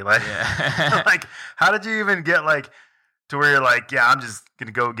 barely. Like, Yeah. like, how did you even get like to where you're like, yeah, I'm just going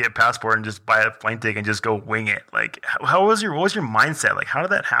to go get a passport and just buy a plane ticket and just go wing it? Like, what was your mindset? Like, how did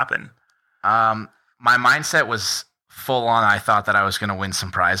that happen? My mindset was full on. I thought that I was going to win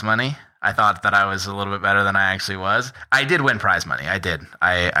some prize money. I thought that I was a little bit better than I actually was. I did win prize money. I did.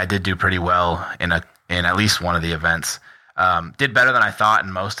 I did do pretty well in at least one of the events. Did better than I thought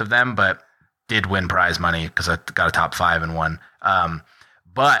in most of them, but did win prize money because I got a top 5 in one.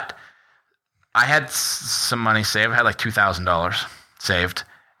 But I had some money saved. I had like $2,000 saved.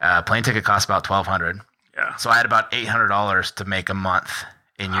 Plane ticket cost about $1,200. Yeah. So I had about $800 to make a month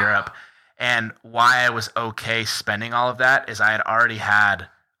in Europe. And why I was okay spending all of that is I had already had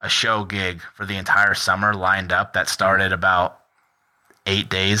a show gig for the entire summer lined up that started about 8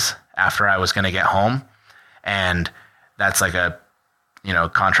 days after I was going to get home. And that's like a,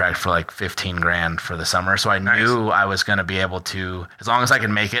 contract for like $15,000 for the summer. So I knew I was going to be able to, as long as I could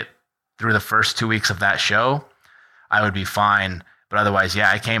make it through the first 2 weeks of that show, I would be fine. But otherwise,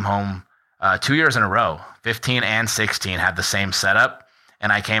 yeah, I came home 2 years in a row, 15 and 16 had the same setup.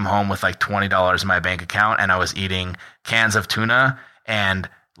 And I came home with like $20 in my bank account, and I was eating cans of tuna and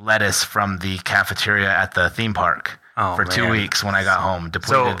lettuce from the cafeteria at the theme park for 2 weeks when I got home,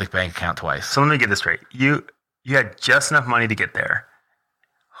 depleted the bank account twice. So let me get this straight. You had just enough money to get there,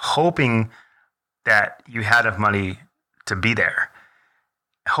 hoping that you had enough money to be there,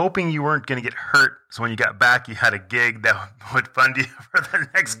 hoping you weren't going to get hurt. So when you got back, you had a gig that would fund you for the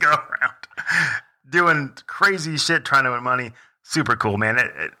next go around, doing crazy shit, trying to win money. Super cool, man.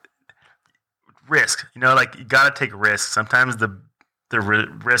 Risk, like you got to take risks. Sometimes the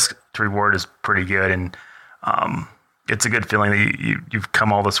risk to reward is pretty good, and it's a good feeling that you've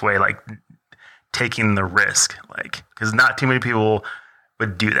come all this way, like taking the risk, like, because not too many people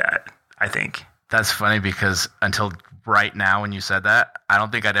would do that, I think. That's funny because until right now when you said that. I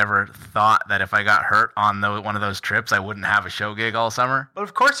don't think I'd ever thought that if I got hurt on one of those trips, I wouldn't have a show gig all summer. But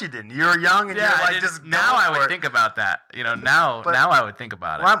of course you didn't. You were young and you're like just now I would think about that. Now I would think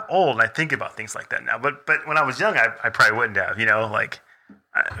about it. Well, I'm old and I think about things like that now. But when I was young, I probably wouldn't have. Like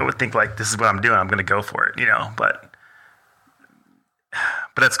I would think like, this is what I'm doing. I'm going to go for it. But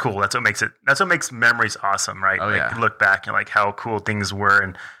that's cool. That's what makes memories awesome, right? Oh, yeah. You look back and like how cool things were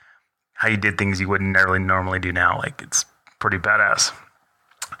and how you did things you wouldn't really normally do now. Like it's pretty badass.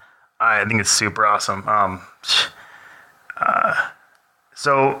 I think it's super awesome.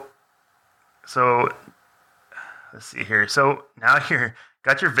 So let's see here. So now you're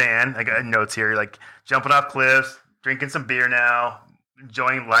got your van. I got notes here. You're like jumping off cliffs, drinking some beer now,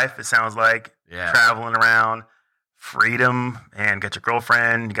 enjoying life. It sounds like traveling around, freedom, and got your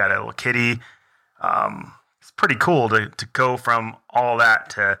girlfriend. You got a little kitty. It's pretty cool to go from all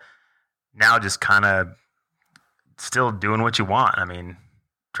that to now just kind of still doing what you want. I mean,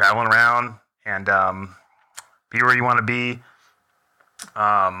 traveling around and be where you want to be.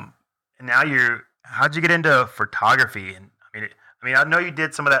 And now how'd you get into photography? And I know you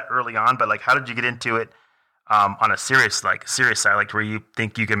did some of that early on, but like, how did you get into it on a serious side, like where you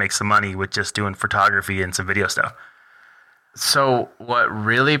think you can make some money with just doing photography and some video stuff? So what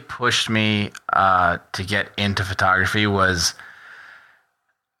really pushed me to get into photography was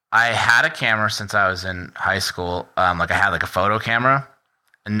I had a camera since I was in high school. I had like a photo camera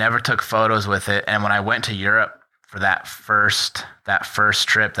and never took photos with it. And when I went to Europe for that first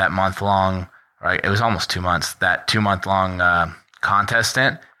trip, that month long, right? It was almost 2 months, that 2 month long contest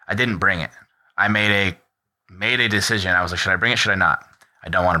stint, I didn't bring it. I made a decision. I was like, should I bring it? Should I not? I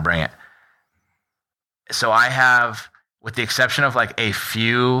don't want to bring it. So I have, with the exception of like a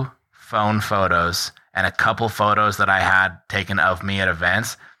few phone photos and a couple photos that I had taken of me at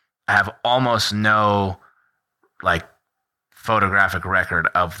events, I have almost no like photographic record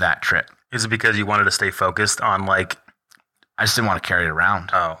of that trip. Is it because you wanted to stay focused on like... I just didn't want to carry it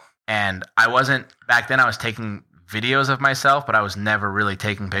around. Oh. And I wasn't, back then I was taking videos of myself, but I was never really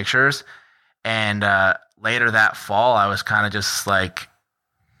taking pictures. And later that fall, I was kind of just like,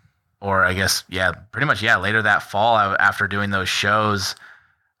 or I guess, later that fall, after doing those shows,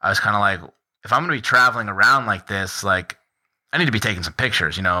 I was kind of like, if I'm going to be traveling around like this, like, I need to be taking some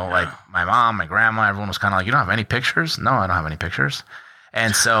pictures, like my mom, my grandma, everyone was kind of like, you don't have any pictures? No, I don't have any pictures.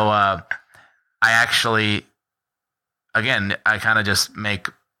 And so I actually, again, I kind of just make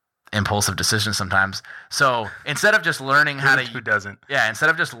impulsive decisions sometimes. So instead of just learning how to... Who doesn't? Yeah, instead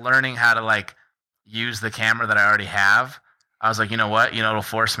of just learning how to like use the camera that I already have, I was like, you know what? It'll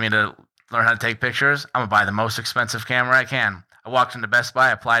force me to learn how to take pictures. I'm going to buy the most expensive camera I can. I walked into Best Buy,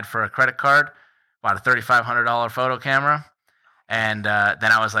 applied for a credit card, bought a $3,500 photo camera. And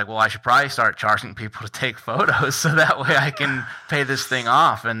then I was like, well, I should probably start charging people to take photos so that way I can pay this thing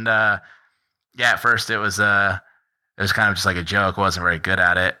off. And at first it was kind of just like a joke. I wasn't very good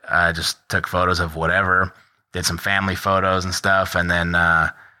at it. I just took photos of whatever, did some family photos and stuff. And then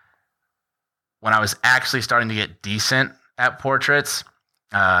when I was actually starting to get decent at portraits,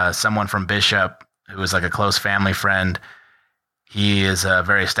 someone from Bishop, who was like a close family friend, he is a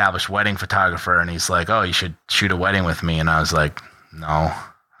very established wedding photographer, and he's like, oh, you should shoot a wedding with me. And I was like, no,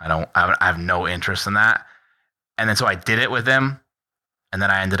 I have no interest in that. And then so I did it with him, and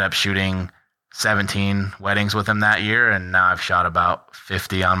then I ended up shooting 17 weddings with him that year, and now I've shot about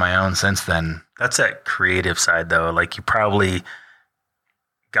 50 on my own since then. That's that creative side, though. Like, you probably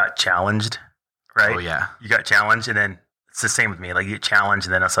got challenged, right? Oh, yeah. You got challenged, and then it's the same with me. Like, you get challenged,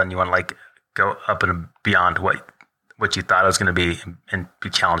 and then all of a sudden you want to, like, go up and beyond what you thought it was going to be and be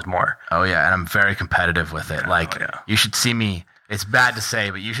challenged more. Oh, yeah, and I'm very competitive with it. You should see me. It's bad to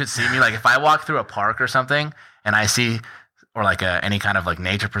say, but you should see me. Like, if I walk through a park or something, and I see, or like any kind of like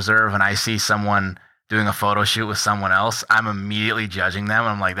nature preserve, and I see someone doing a photo shoot with someone else, I'm immediately judging them.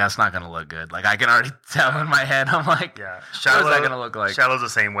 I'm like, that's not going to look good. Like, I can already tell in my head. I'm like, what is that going to look like? Shadow's the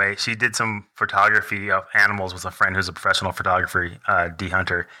same way. She did some photography of animals with a friend who's a professional photographer, D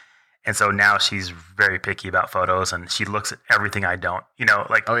Hunter. And so now she's very picky about photos, and she looks at everything I don't,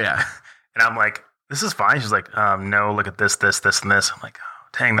 like, oh yeah. And I'm like, this is fine. She's like, no, look at this, and this. I'm like, oh,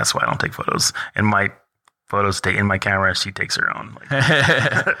 dang, that's why I don't take photos. And my photos stay in my camera. She takes her own.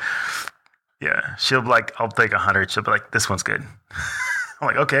 Like, yeah. She'll be like, I'll take 100. She'll be like, this one's good. I'm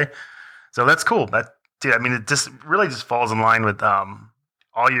like, okay. So that's cool. It just really just falls in line with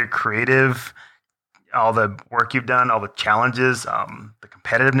all your creative, all the work you've done, all the challenges, the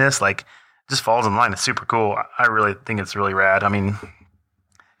competitiveness, like, just falls in line. It's super cool. I really think it's really rad. And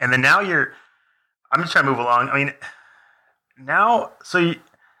then now I'm just trying to move along. So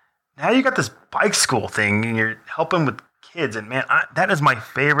now you got this bike school thing and you're helping with kids. And man, that is my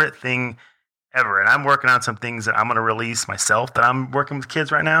favorite thing ever. And I'm working on some things that I'm going to release myself that I'm working with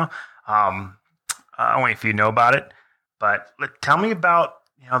kids right now. I don't know if you know about it, but tell me about,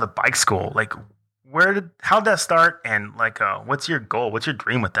 the bike school. Like, how'd that start? And like, what's your goal? What's your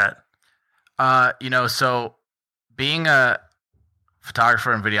dream with that? So being a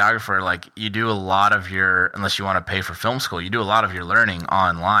photographer and videographer, like you do a lot of unless you want to pay for film school, you do a lot of your learning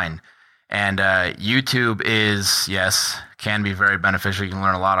online. And YouTube can be very beneficial. You can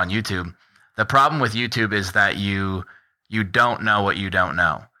learn a lot on YouTube. The problem with YouTube is that you don't know what you don't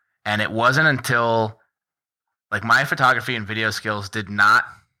know. And it wasn't until like my photography and video skills did not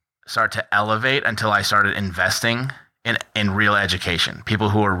start to elevate until I started investing in real education. People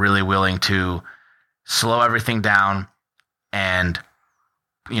who are really willing to slow everything down and,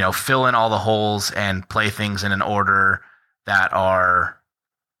 fill in all the holes and play things in an order that are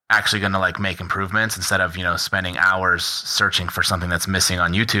actually going to like make improvements instead of, spending hours searching for something that's missing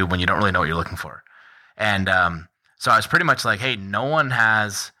on YouTube when you don't really know what you're looking for. And so I was pretty much like, hey, no one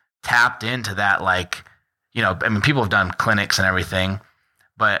has tapped into that. Like, people have done clinics and everything,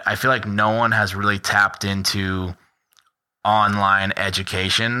 but I feel like no one has really tapped into online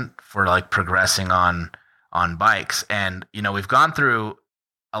education for like progressing on bikes. And, we've gone through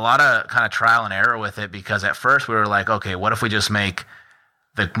a lot of kind of trial and error with it because at first we were like, okay, what if we just make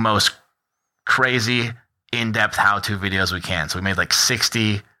the most crazy in-depth how-to videos we can? So we made like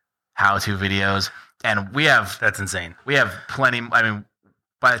 60 how-to videos and that's insane. We have plenty.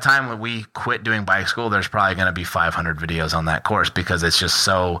 By the time when we quit doing bike school, there's probably going to be 500 videos on that course because it's just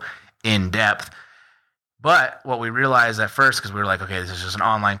so in-depth. But what we realized at first, because we were like, okay, this is just an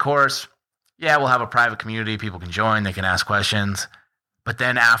online course. Yeah, we'll have a private community. People can join. They can ask questions. But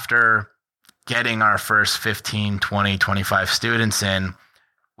then after getting our first 15, 20, 25 students in,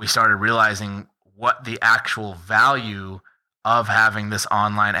 we started realizing what the actual value of having this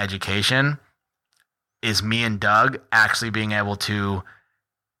online education is. Me and Doug actually being able to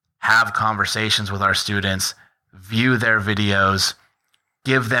have conversations with our students, view their videos,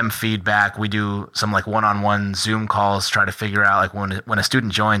 give them feedback. We do some like one-on-one Zoom calls, try to figure out like when a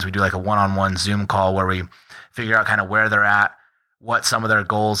student joins, we do like a one-on-one Zoom call where we figure out kind of where they're at, what some of their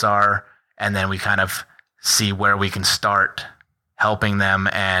goals are, and then we kind of see where we can start helping them.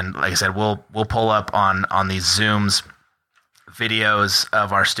 And like I said, we'll pull up on these Zooms videos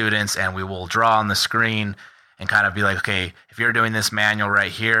of our students and we will draw on the screen and kind of be like, okay, if you're doing this manual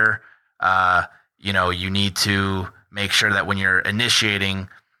right here, you need to make sure that when you're initiating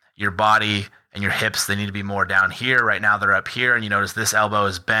your body and your hips, they need to be more down here. Right now they're up here and you notice this elbow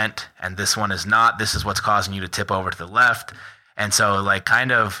is bent and this one is not. This is what's causing you to tip over to the left. And so like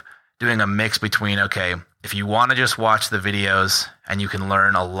kind of doing a mix between, okay, if you want to just watch the videos and you can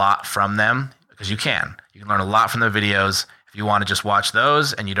learn a lot from them, because you can learn a lot from the videos. If you want to just watch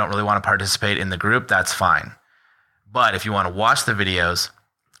those and you don't really want to participate in the group, that's fine. But if you want to watch the videos,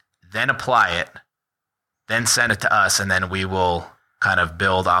 then apply it, then send it to us, and then we will kind of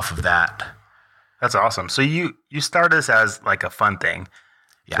build off of that. That's awesome. So you started this as like a fun thing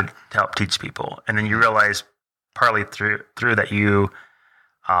to help teach people. And then you realize partly through that you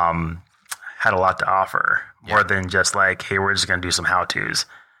had a lot to offer more than just like, hey, we're just going to do some how-tos.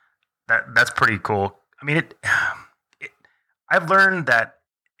 That's pretty cool. I've learned that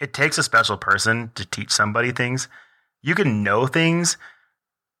it takes a special person to teach somebody things. You can know things,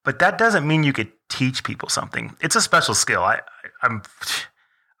 but that doesn't mean you could teach people something. It's a special skill. I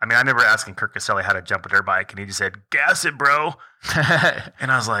remember asking Kirk Caselli how to jump a dirt bike, and he just said, "Gas it, bro."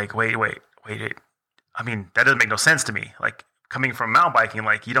 And I was like, wait. That doesn't make no sense to me. Like coming from mountain biking,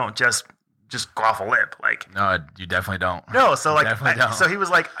 like you don't just go off a lip. Like no, you definitely don't. No, so like, so he was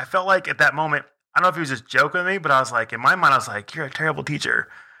like, I felt like at that moment, I don't know if he was just joking with me, but I was like, in my mind, I was like, you're a terrible teacher.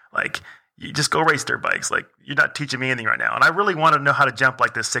 Like you just go race dirt bikes. Like you're not teaching me anything right now. And I really want to know how to jump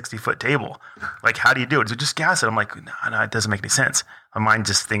like this 60-foot table. Like, how do you do it? So just gas it. I'm like, no, it doesn't make any sense. My mind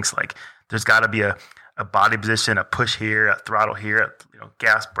just thinks like there's got to be a body position, a push here, a throttle here,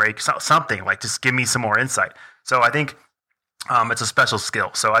 gas brake, something like just give me some more insight. So I think it's a special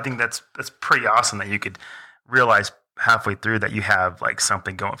skill. So I think that's pretty awesome that you could realize halfway through that you have like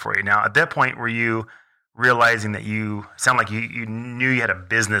something going for you. Now, at that point, were you realizing that you sound like you knew you had a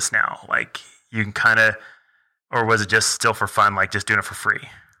business now? Like you can kind of, or was it just still for fun, like just doing it for free?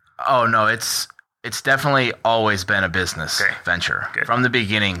 Oh no, it's definitely always been a business venture. Good. From the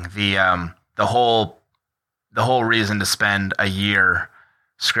beginning. The whole reason to spend a year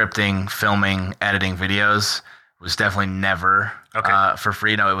scripting, filming, editing videos was definitely never for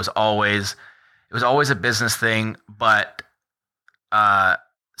free. No, it was always a business thing. But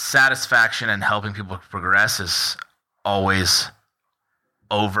satisfaction and helping people progress is always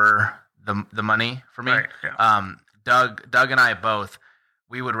over the money for me. Right, yeah. Doug and I both,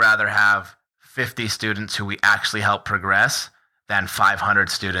 we would rather have 50 students who we actually help progress than 500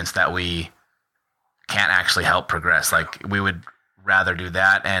 students that we can't actually help progress. Like, we would rather do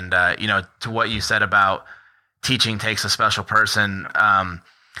that. And, to what you said about teaching takes a special person, a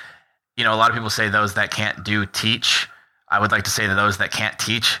lot of people say those that can't do teach. I would like to say that those that can't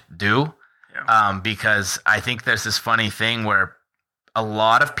teach do, because I think there's this funny thing where a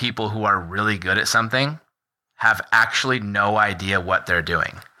lot of people who are really good at something have actually no idea what they're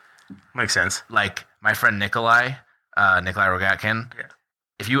doing. Makes sense. Like my friend Nikolai Rogatkin. Yeah.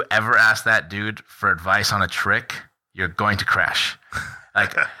 If you ever ask that dude for advice on a trick, you're going to crash.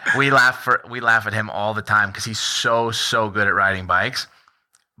 Like we laugh at him all the time because he's so good at riding bikes.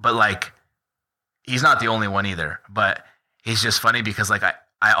 But like, he's not the only one either. But he's just funny because like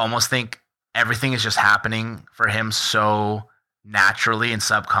I almost think everything is just happening for him so naturally and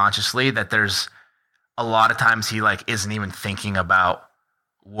subconsciously that there's a lot of times he like isn't even thinking about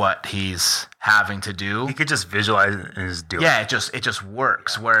what he's having to do. He could just visualize it and just do it. Yeah, it just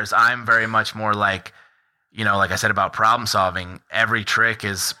works. Whereas I'm very much more like, like I said about problem solving, every trick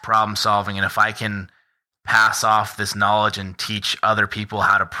is problem solving. And if I can pass off this knowledge and teach other people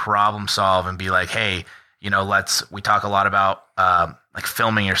how to problem solve and be like, hey, we talk a lot about like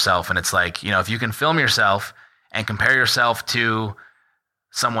filming yourself. And it's like, if you can film yourself and compare yourself to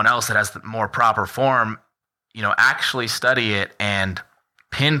someone else that has the more proper form, actually study it and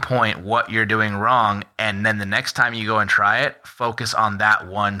pinpoint what you're doing wrong. And then the next time you go and try it, focus on that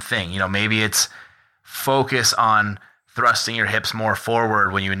one thing. Maybe it's focus on thrusting your hips more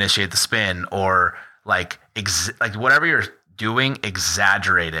forward when you initiate the spin, or like whatever you're doing,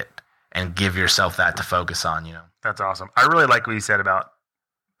 exaggerate it and give yourself that to focus on, That's awesome. I really like what you said about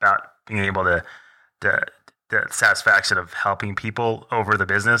being able to the satisfaction of helping people over the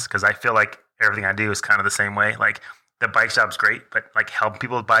business, because I feel like everything I do is kind of the same way. Like the bike shop's great, but like helping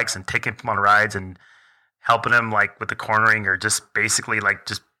people with bikes and taking them on rides and helping them like with the cornering, or just basically like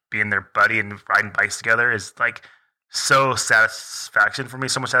just being their buddy and riding bikes together is like so satisfaction for me,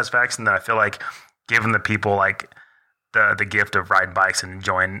 so much satisfaction that I feel like giving the people like the gift of riding bikes and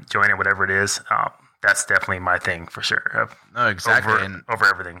enjoying it, whatever it is. That's definitely my thing for sure. No, exactly. Over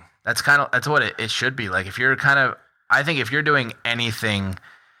everything. That's what it should be. Like if you're I think if you're doing anything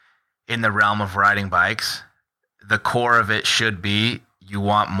in the realm of riding bikes, the core of it should be you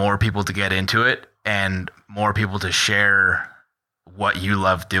want more people to get into it and more people to share what you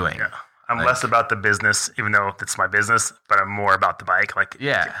love doing. Yeah. I'm less about the business, even though it's my business, but I'm more about the bike. Like,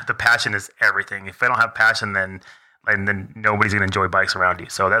 the passion is everything. If I don't have passion, then nobody's going to enjoy bikes around you.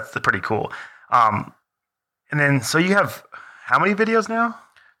 So that's pretty cool. And then, so you have how many videos now?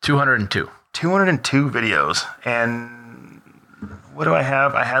 202. 202 videos. And what do I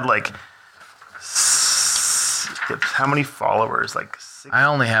have? I had like, how many followers? Like I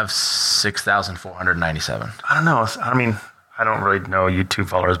only have 6,497. I don't know. I mean, I don't really know YouTube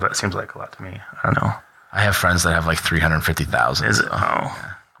followers, but it seems like a lot to me. I don't know. I have friends that have like 350,000. Is it? So.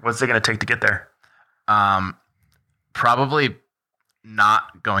 Oh. What's it going to take to get there? Probably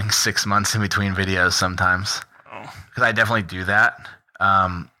not going 6 months in between videos sometimes. Because I definitely do that.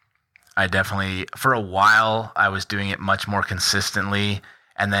 For a while, I was doing it much more consistently.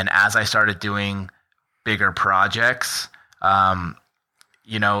 And then as I started doing bigger projects, the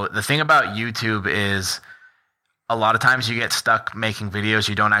thing about YouTube is a lot of times you get stuck making videos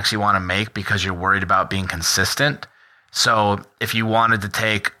you don't actually want to make because you're worried about being consistent. So if you wanted to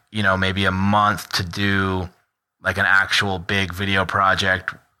take, maybe a month to do like an actual big video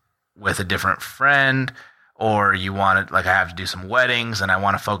project with a different friend, or you wanted, like I have to do some weddings and I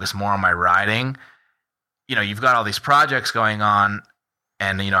want to focus more on my riding, you've got all these projects going on,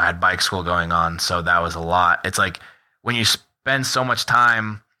 and, I had bike school going on. So that was a lot. It's like when you spend so much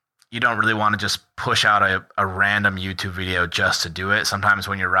time, you don't really want to just push out a random YouTube video just to do it. Sometimes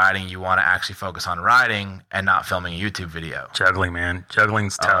when you're riding, you want to actually focus on riding and not filming a YouTube video. Juggling, man.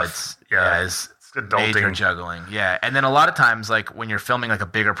 Juggling's tough. It's adulting. Major juggling. Yeah. And then a lot of times, like when you're filming like a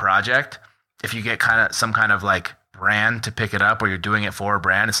bigger project, if you get some kind of like brand to pick it up, or you're doing it for a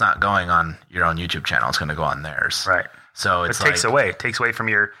brand, it's not going on your own YouTube channel. It's going to go on theirs. Right. So it takes away from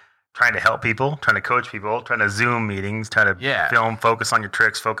your trying to help people, trying to coach people, trying to Zoom meetings, trying to film, focus on your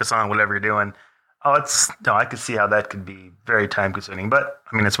tricks, focus on whatever you're doing. I could see how that could be very time consuming, but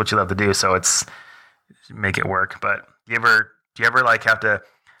I mean, it's what you love to do. So make it work. But do you ever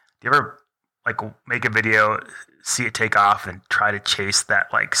make a video, see it take off and try to chase that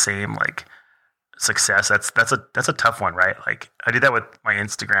like same like success, that's a tough one, right? Like I do that with my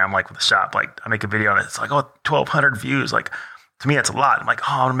Instagram, like with the shop. Like I make a video and it's like, oh, 1,200 views. Like to me, that's a lot. I'm like,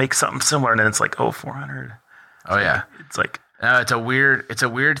 oh, I'll make something similar, and then it's like, oh, 400. Oh yeah, it's like no, it's a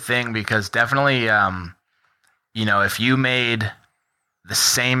weird thing because definitely, if you made the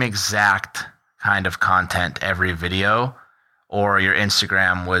same exact kind of content every video, or your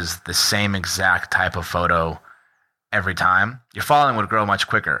Instagram was the same exact type of photo every time, your following would grow much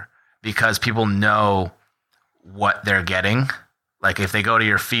quicker because people know what they're getting. Like if they go to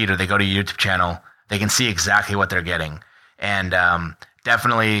your feed or they go to your YouTube channel, they can see exactly what they're getting. And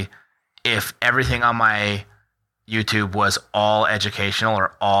definitely, if everything on my YouTube was all educational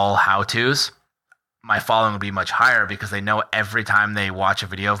or all how-tos, my following would be much higher because they know every time they watch a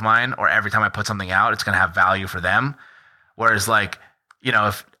video of mine or every time I put something out, it's going to have value for them. Whereas like,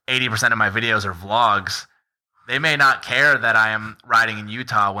 if 80% of my videos are vlogs, they may not care that I am riding in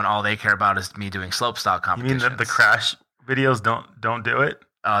Utah when all they care about is me doing slopestyle competitions. You mean the crash videos don't do it?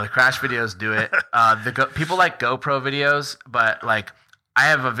 The crash videos do it. People like GoPro videos, but like I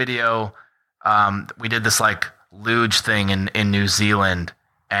have a video. We did this like luge thing in New Zealand,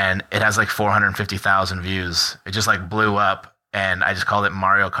 and it has like 450,000 views. It just like blew up, and I just called it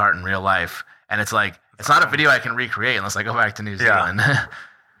Mario Kart in real life. And it's like it's not a video I can recreate unless I go back to New Zealand.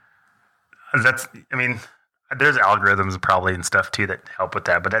 There's algorithms probably and stuff too that help with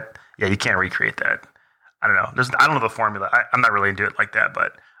that, but you can't recreate that. I don't know. I don't know the formula. I'm not really into it like that,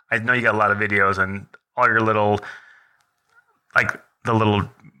 but I know you got a lot of videos and all your little, like the little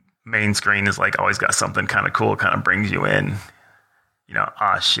main screen is like always got something kind of cool, kind of brings you in.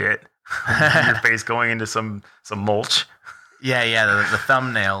 Shit. Your face going into some mulch. Yeah. The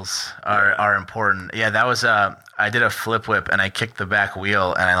thumbnails are important. Yeah, that was I did a flip whip and I kicked the back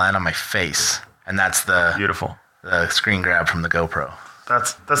wheel and I landed on my face, and that's beautiful. The screen grab from the GoPro.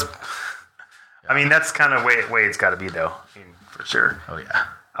 That's. That's kind of way it's got to be though. For sure. Oh yeah.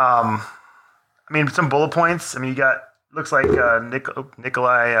 Some bullet points. You got looks like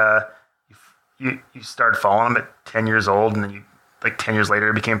Nikolai. You started following him at 10 years old, and then you 10 years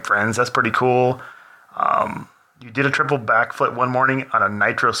later became friends. That's pretty cool. You did a triple backflip one morning on a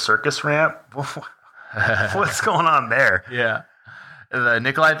Nitro Circus ramp. What's going on there? Yeah, the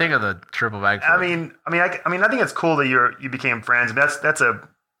Nikolai thing or the triple backflip. I think it's cool that you became friends.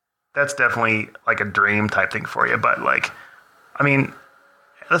 That's definitely like a dream type thing for you. But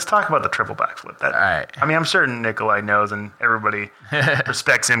let's talk about the triple backflip. All right. I'm sure Nikolai knows and everybody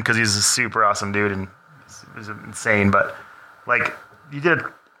respects him because he's a super awesome dude and he's insane. But you did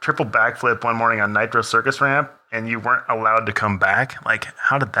a triple backflip one morning on Nitro Circus ramp and you weren't allowed to come back.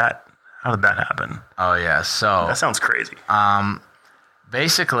 How did that happen? Oh yeah. So that sounds crazy.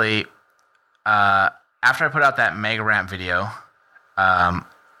 Basically, after I put out that mega ramp video, I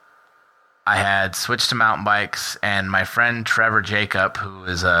had switched to mountain bikes, and my friend Trevor Jacob, who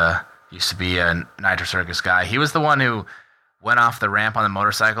used to be a Nitro Circus guy, he was the one who went off the ramp on the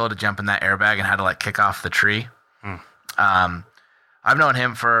motorcycle to jump in that airbag and had to kick off the tree. I've known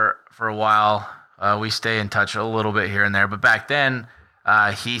him for a while. We stay in touch a little bit here and there, but back then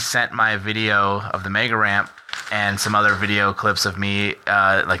he sent my video of the mega ramp and some other video clips of me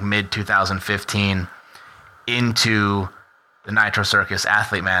mid 2015 into the Nitro Circus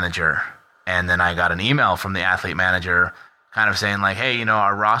athlete manager. And then I got an email from the athlete manager kind of saying hey,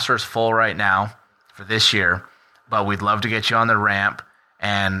 our roster is full right now for this year, but we'd love to get you on the ramp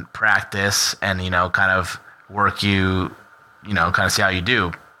and practice and, kind of work you, kind of see how you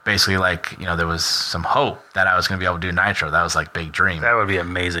do. Basically, there was some hope that I was going to be able to do Nitro. That was big dream. That would be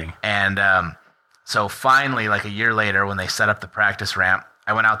amazing. And so finally, a year later, when they set up the practice ramp,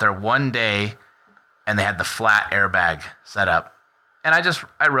 I went out there one day and they had the flat airbag set up. And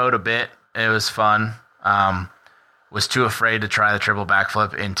I rode a bit. It was fun. Was too afraid to try the triple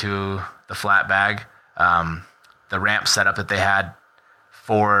backflip into the flat bag. The ramp setup that they had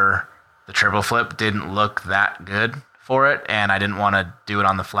for the triple flip didn't look that good for it, and I didn't want to do it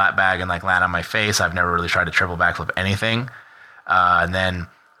on the flat bag and land on my face. I've never really tried to triple backflip anything. And then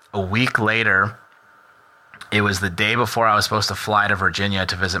a week later, it was the day before I was supposed to fly to Virginia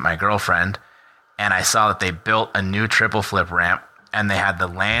to visit my girlfriend, and I saw that they built a new triple flip ramp, and they had the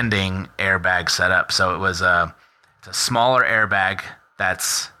landing airbag set up. So it's a smaller airbag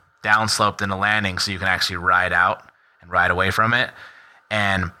that's downsloped in the landing so you can actually ride out and ride away from it.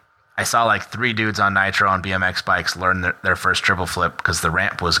 And I saw 3 dudes on Nitro on BMX bikes learn their first triple flip because the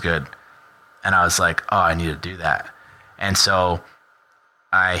ramp was good. And I was like, oh, I need to do that. And so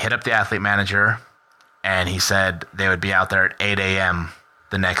I hit up the athlete manager, and he said they would be out there at 8 a.m.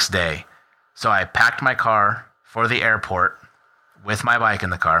 the next day. So I packed my car for the airport with my bike in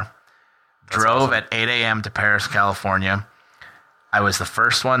the car. Drove at 8 a.m. to Paris, California. I was the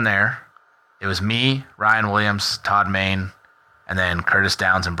first one there. It was me, Ryan Williams, Todd Main, and then Curtis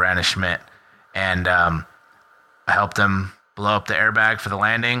Downs and Brandon Schmidt. And I helped them blow up the airbag for the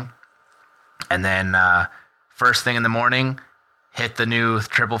landing. And then first thing in the morning, hit the new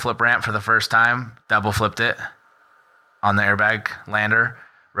triple flip ramp for the first time, double flipped it on the airbag lander,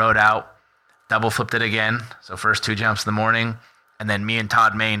 rode out, double flipped it again. So first 2 jumps in the morning. And then me and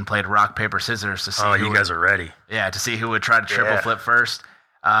Todd Main played rock, paper, scissors to see you guys are ready. Yeah, to see who would try to triple flip first.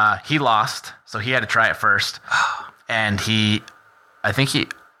 He lost, so he had to try it first. And I think he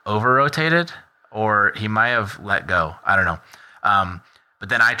over-rotated, or he might have let go. I don't know. But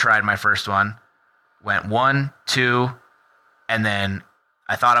then I tried my first one, went 1, 2, and then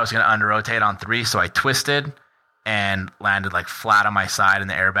I thought I was going to under-rotate on 3, so I twisted and landed like flat on my side in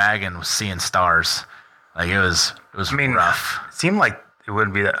the airbag and was seeing stars. Like it was rough. It seemed like it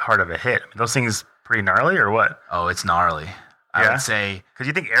wouldn't be that hard of a hit. I mean, those things pretty gnarly or what? Oh, it's gnarly. I would say, because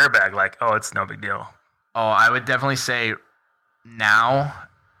you think airbag, like, oh, it's no big deal. Oh, I would definitely say now,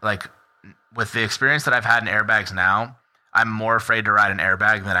 like with the experience that I've had in airbags now, I'm more afraid to ride an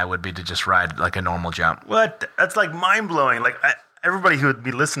airbag than I would be to just ride like a normal jump. What? That's like mind blowing. Like everybody who would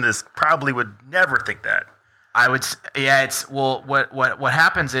be listening to this probably would never think that. I would, yeah. It's what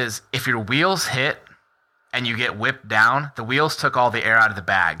happens is if your wheels hit and you get whipped down, the wheels took all the air out of the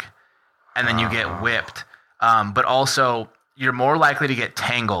bag, and then you get whipped. But also, you're more likely to get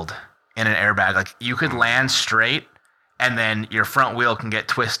tangled in an airbag. Like you could land straight, and then your front wheel can get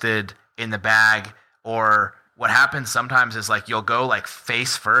twisted in the bag. Or what happens sometimes is like you'll go like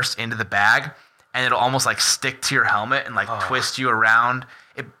face first into the bag, and it'll almost like stick to your helmet and like twist you around.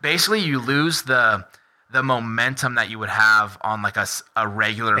 It basically you lose the momentum that you would have on like a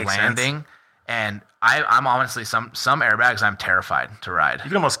regular Makes landing. Sense. And I'm honestly some airbags I'm terrified to ride. You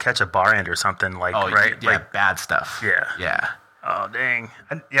can almost catch a bar end or something right? Yeah, like bad stuff. Yeah. Yeah. Oh dang!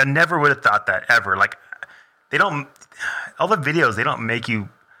 I never would have thought that ever. Like they don't. All the videos they don't make you.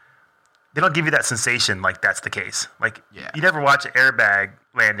 They don't give you that sensation like that's the case. Like you never watch an airbag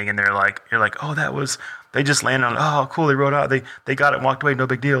landing and you're like, oh, that was they just landed on. Oh, cool, they rode out. They got it, and walked away, no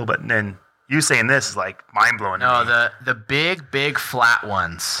big deal. But then you saying this is like mind blowing. No, the big flat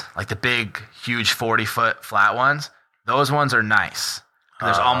ones, like the big huge 40-foot flat ones, those ones are nice.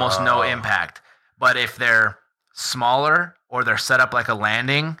 There's almost no impact. But if they're smaller or they're set up like a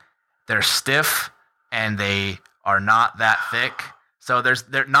landing, they're stiff and they are not that thick. So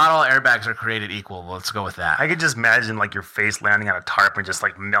they're not all airbags are created equal. Let's go with that. I could just imagine like your face landing on a tarp and just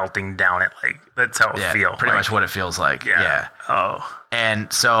like melting down it. Like that's how it feels. Pretty much what it feels like. Yeah. Oh.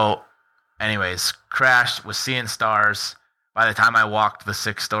 And so, anyways, crashed, was seeing stars. By the time I walked the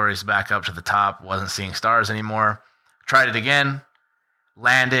 6 stories back up to the top, wasn't seeing stars anymore. Tried it again,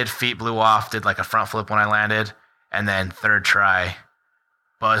 landed, feet blew off, did like a front flip when I landed, and then third try,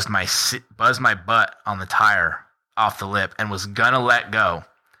 buzzed my butt on the tire off the lip and was gonna let go.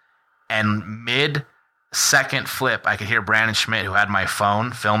 And mid-second flip, I could hear Brandon Schmidt, who had my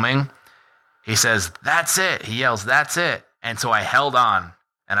phone filming. He says, "That's it." He yells, "That's it." And so I held on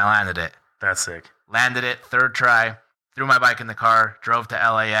and I landed it. That's sick. Landed it, third try, threw my bike in the car, drove to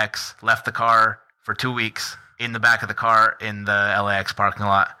LAX, left the car for 2 weeks in the back of the car in the LAX parking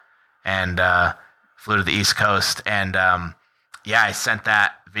lot, and flew to the East Coast. And I sent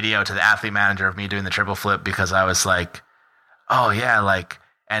that video to the athlete manager of me doing the triple flip because I was like, oh yeah, like,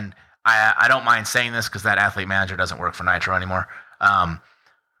 and I don't mind saying this because that athlete manager doesn't work for Nitro anymore.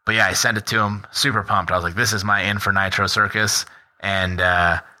 But yeah, I sent it to him, super pumped. I was like, this is my in for Nitro circus. And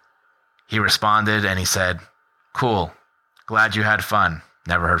he responded and he said, cool, glad you had fun.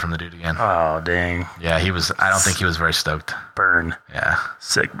 Never heard from the dude again. Oh, dang. Yeah, I don't think he was very stoked. Burn. Yeah.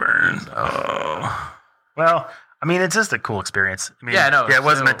 Sick burn. Oh. Well, I mean, it's just a cool experience. I mean, it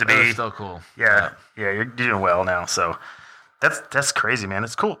wasn't meant to be. It was still cool. Yeah, you're doing well now. So that's crazy, man.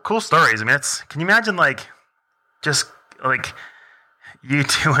 It's cool stories. I mean, can you imagine like just like you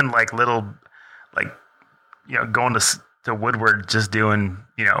doing like little like going to Woodward, just doing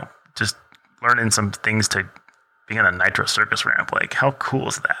just learning some things to being on a Nitro circus ramp. Like, how cool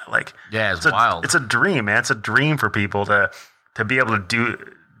is that? Like, yeah, it's wild. It's a dream, man. It's a dream for people to be able to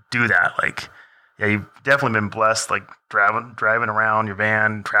do that. Like, yeah, you've definitely been blessed. Like driving around your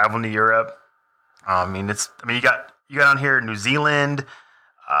van, traveling to Europe. I mean, you got on here New Zealand,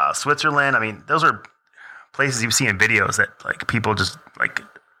 Switzerland. I mean, those are places you've seen in videos that like people just like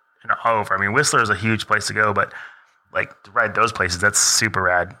all over. I mean, Whistler is a huge place to go, but like to ride those places, that's super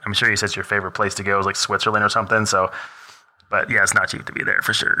rad. I'm sure you said your favorite place to go is like Switzerland or something. So, but yeah, it's not cheap to be there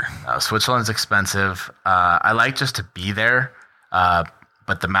for sure. Switzerland's expensive. I like just to be there. But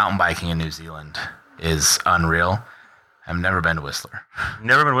but the mountain biking in New Zealand is unreal. I've never been to Whistler.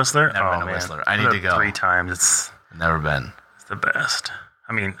 Never been to Whistler? Never been to Whistler. I need to go. 3 times. It's Never been. It's the best.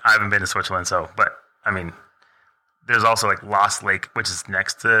 I mean, I haven't been to Switzerland, but I mean, there's also like Lost Lake, which is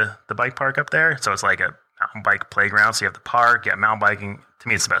next to the bike park up there. So it's like a mountain bike playground. So you have the park, you have mountain biking. To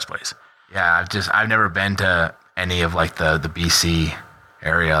me, it's the best place. Yeah, I've never been to any of like the BC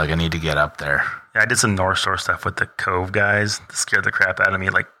area. Like I need to get up there. Yeah, I did some North Shore stuff with the Cove guys. That scared the crap out of me,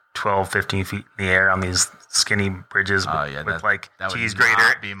 like 12, 15 feet in the air on these skinny bridges with like cheese grater.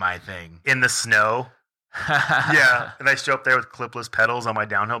 That would be my thing. In the snow. Yeah, and I show up there with clipless pedals on my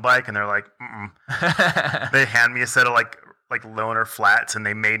downhill bike, and they're like, They hand me a set of like loaner flats, and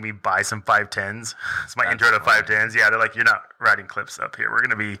they made me buy some 510s. It's my intro to 510s. Yeah, they're like, you're not riding clips up here. We're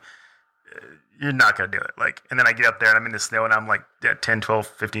gonna be, you're not gonna do it. Like, and then I get up there and I'm in the snow, and I'm like 10, 12,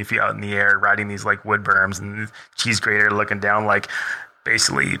 15 feet out in the air, riding these like wood berms and cheese grater, looking down, like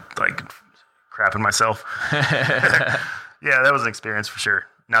basically like crapping myself. Yeah, that was an experience for sure.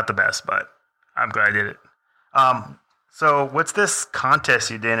 Not the best, but I'm glad I did it. So what's this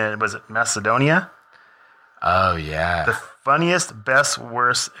contest you did in? Was it Macedonia? Oh yeah. The funniest, best,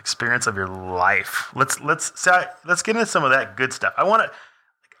 worst experience of your life. Let's get into some of that good stuff. I want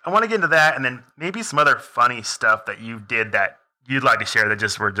to get into that, and then maybe some other funny stuff that you did that you'd like to share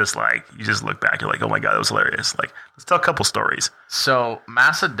that were just like, you just look back, you're like, oh my God, that was hilarious. Like, let's tell a couple stories. So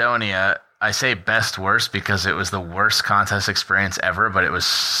Macedonia, I say best worst because it was the worst contest experience ever, but it was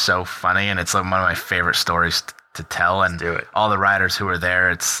so funny, and it's like one of my favorite stories to tell. And do it. All the riders who were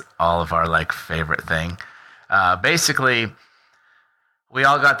there, it's all of our like favorite thing. Basically, we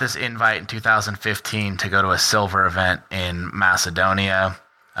all got this invite in 2015 to go to a silver event in Macedonia.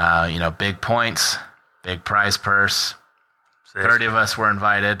 Big points, big prize purse. 30 of us were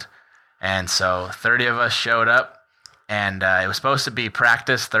invited, and so 30 of us showed up, and it was supposed to be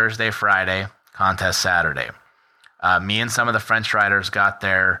practice Thursday, Friday, contest Saturday. Me and some of the French riders got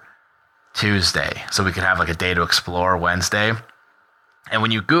there Tuesday, so we could have like a day to explore Wednesday. And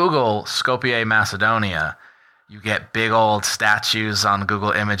when you Google Skopje, Macedonia, you get big old statues on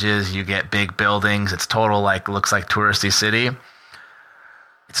Google Images, you get big buildings. It's total looks like touristy city.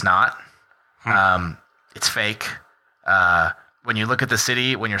 It's not. It's fake. When you look at the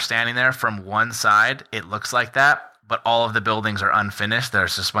city, when you're standing there from one side, it looks like that, but all of the buildings are unfinished.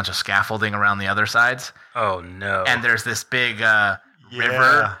 There's just a bunch of scaffolding around the other sides. Oh, no. And there's this big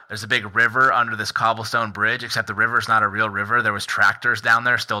river. There's a big river under this cobblestone bridge, except the river's not a real river. There was tractors down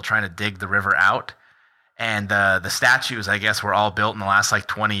there still trying to dig the river out. And the statues, I guess, were all built in the last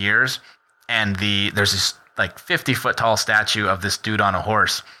 20 years. And there's this 50-foot tall statue of this dude on a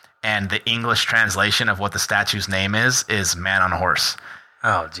horse. And the English translation of what the statue's name is man on a horse.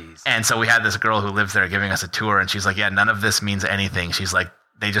 Oh, geez. And so we had this girl who lives there giving us a tour, and she's like, yeah, none of this means anything. She's like,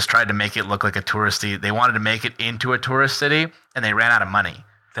 they just tried to make it look like a touristy. They wanted to make it into a tourist city, and they ran out of money.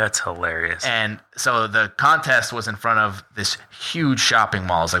 That's hilarious. And so the contest was in front of this huge shopping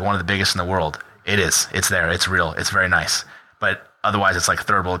mall. It's like one of the biggest in the world. It is. It's there. It's real. It's very nice. But otherwise, it's like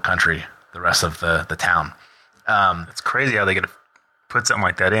third world country, the rest of the town. It's crazy how they get to put something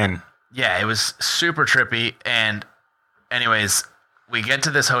like that in. Yeah, it was super trippy. And anyways, we get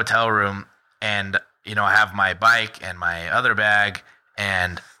to this hotel room, and I have my bike and my other bag,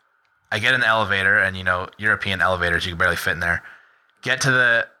 and I get in the elevator, and European elevators, you can barely fit in there. Get to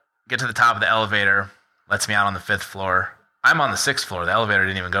the top of the elevator, lets me out on the 5th floor. I'm on the 6th floor. The elevator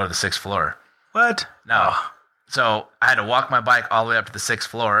didn't even go to the 6th floor. What? No. Oh. So I had to walk my bike all the way up to the 6th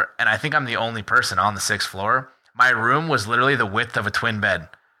floor, and I think I'm the only person on the 6th floor. My room was literally the width of a twin bed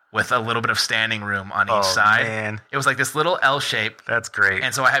with a little bit of standing room on each side. Man. It was like this little L shape. That's great.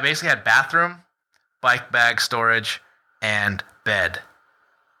 And so I basically had bathroom, bike bag storage, and bed.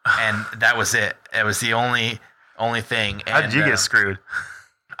 And that was it. It was the only thing. How did you get screwed?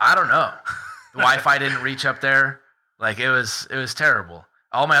 I don't know. The Wi-Fi didn't reach up there. It was terrible.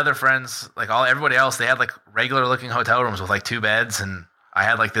 All my other friends, everybody else, they had regular looking hotel rooms with 2 beds, and I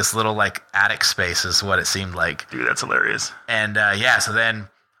had this little attic space is what it seemed like. Dude, that's hilarious. And so then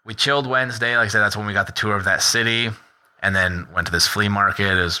we chilled Wednesday. Like I said, that's when we got the tour of that city, and then went to this flea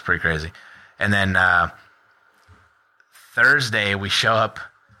market. It was pretty crazy. And then Thursday we show up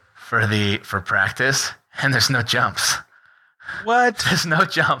for practice, and there's no jumps. What? There's no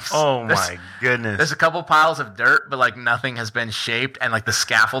jumps. Oh my goodness. There's a couple piles of dirt, but nothing has been shaped, and the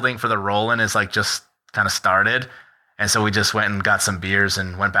scaffolding for the roll-in is just kind of started. And so we just went and got some beers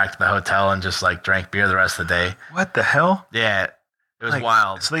and went back to the hotel and just drank beer the rest of the day. What the hell? Yeah, it was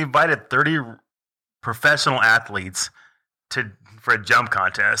wild. So they invited 30 professional athletes for a jump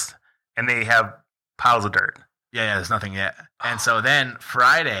contest, and they have piles of dirt. Yeah, there's nothing yet. And so then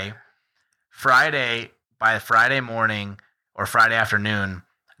Friday, by Friday morning or Friday afternoon,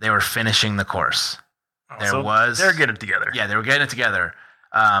 they were finishing the course. They're getting it together. Yeah, they were getting it together.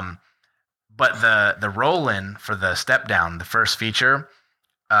 But the roll-in for the step down, the first feature,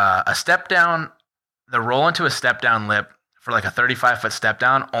 a step down, the roll into a step down lip for like a 35-foot step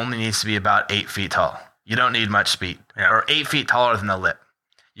down only needs to be about 8 feet tall. You don't need much speed, or 8 feet taller than the lip.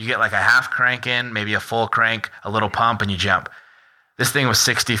 You get like a half crank in, maybe a full crank, a little pump, and you jump. This thing was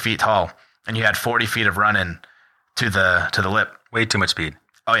 60 feet tall, and you had 40 feet of running to the lip. Way too much speed.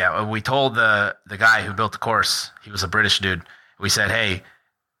 Oh yeah, we told the guy who built the course. He was a British dude. We said, hey,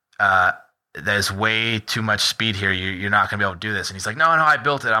 there's way too much speed here. You're not gonna be able to do this. And he's like, no, I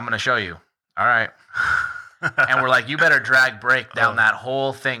built it. I'm gonna show you. All right. And we're like, you better drag brake down that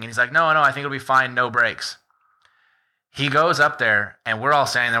whole thing. And he's like, no, I think it'll be fine. No brakes. He goes up there, and we're all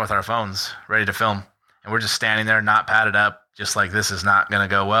standing there with our phones ready to film. And we're just standing there, not padded up, just like this is not going to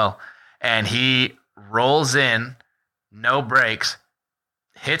go well. And he rolls in, no brakes,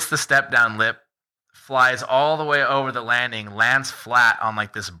 hits the step down lip, flies all the way over the landing, lands flat on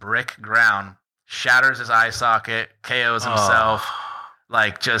like this brick ground, shatters his eye socket, KOs himself,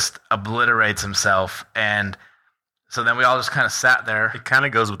 like just obliterates himself. And so then we all just kind of sat there. It kind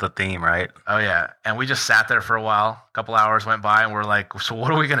of goes with the theme, right? Oh, yeah. And we just sat there for a while. A couple hours went by, and we're like, so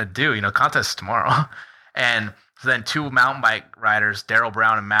what are we going to do? Contest is tomorrow. And so then 2 mountain bike riders, Daryl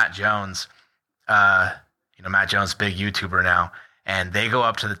Brown and Matt Jones, Matt Jones, big YouTuber now, and they go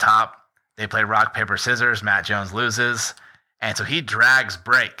up to the top. They play rock, paper, scissors. Matt Jones loses. And so he drags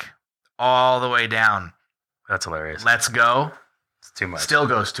brake all the way down. That's hilarious. Let's go. It's too much. Still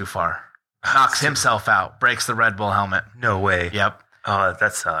goes too far. Knocks himself out, breaks the Red Bull helmet. No way. Yep. Oh,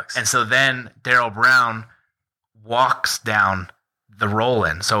 that sucks. And so then Daryl Brown walks down the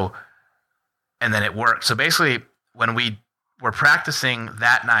roll-in. And then it worked. So basically, when we were practicing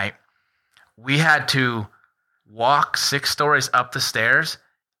that night, we had to walk 6 stories up the stairs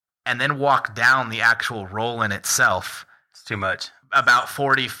and then walk down the actual roll-in itself. It's too much. About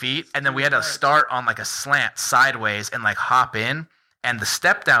 40 feet. And then we had to start on like a slant sideways and like hop in. And the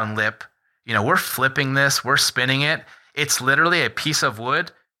step down lip, we're flipping this, we're spinning it. It's literally a piece of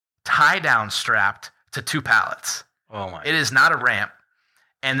wood tie down strapped to 2 pallets. Oh my! It is not a ramp.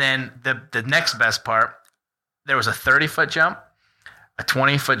 And then the next best part, there was a 30-foot jump, a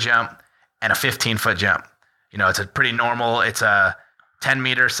 20-foot jump, and a 15-foot jump. It's a pretty normal. It's a 10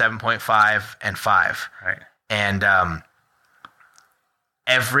 meter, 7.5, and 5. Right. And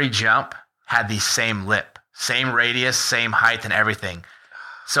every jump had the same lip, same radius, same height, and everything.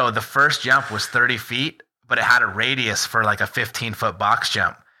 So the first jump was 30 feet, but it had a radius for like a 15-foot box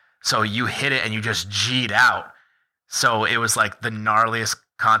jump. So you hit it and you just G'd out. So it was like the gnarliest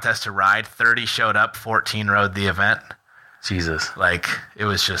contest to ride. 30 showed up, 14 rode the event. Jesus. Like, it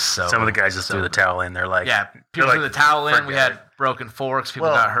was just so... Some of the guys just threw the towel in. They're like... Yeah, people threw the towel in. We had broken forks. People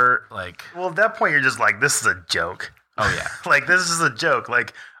got hurt. Well, at that point, you're just like, this is a joke. Oh, yeah. Like, this is a joke.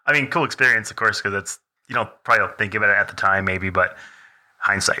 Like, I mean, cool experience, of course, because it's... probably don't think about it at the time, maybe, but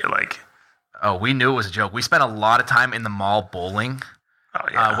hindsight, you're like... Oh, we knew it was a joke. We spent a lot of time in the mall bowling. Oh,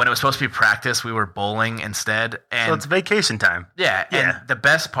 yeah. When it was supposed to be practice, we were bowling instead. And so it's vacation time. Yeah. And the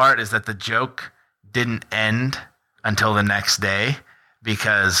best part is that the joke didn't end until the next day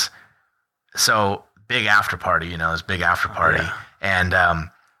because, big after party, this big after party. Oh, yeah. And,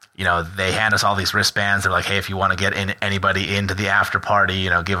 they hand us all these wristbands. They're like, hey, if you want to get anybody into the after party,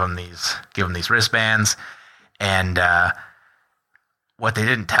 give them these wristbands. And what they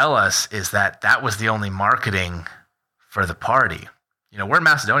didn't tell us is that was the only marketing for the party. We're in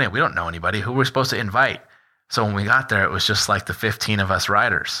Macedonia. We don't know anybody. Who we're supposed to invite? So when we got there, it was just like the 15 of us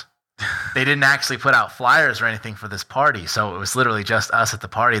riders. They didn't actually put out flyers or anything for this party. So it was literally just us at the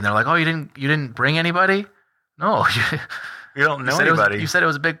party. And they're like, oh, you didn't bring anybody? No. You don't know anybody. You said it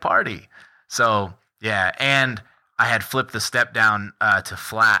was a big party. So, yeah. And I had flipped the step down to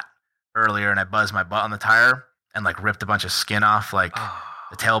flat earlier, and I buzzed my butt on the tire and like ripped a bunch of skin off like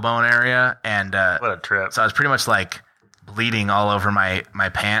the tailbone area. And what a trip. So I was pretty much like bleeding all over my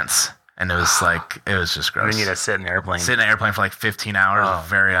pants, and it was just gross. And then you had to sit in the airplane. Sit in the airplane for like 15 hours,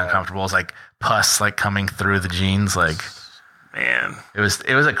 very uncomfortable. It was like pus like coming through the jeans. Like, man, it was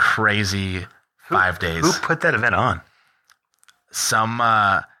a crazy 5 days. Who put that event on?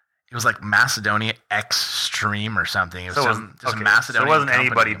 It was like Macedonia Extreme or something. It was a Macedonian. So it wasn't company.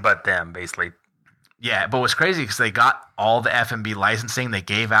 anybody but them, basically. Yeah, but what's crazy because they got all the FMB licensing. They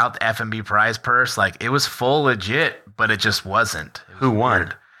gave out the FMB prize purse. Like, it was full legit, but it just wasn't. Who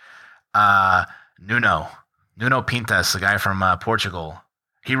won? Nuno Pintas, the guy from Portugal.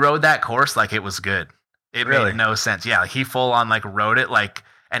 He rode that course like it was good. It Really? made no sense. Yeah, like he full on like rode it like,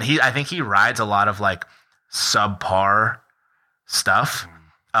 and I think he rides a lot of like subpar stuff.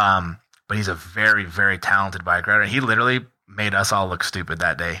 But he's a very, very talented bike rider. He literally made us all look stupid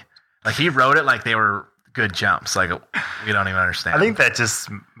that day. Like he rode it like they were good jumps. Like we don't even understand. I think that just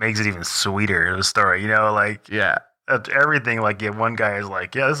makes it even sweeter, the story. Like yeah. everything. Like one guy is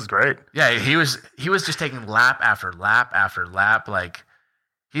like, yeah, this is great. Yeah, he was just taking lap after lap after lap. Like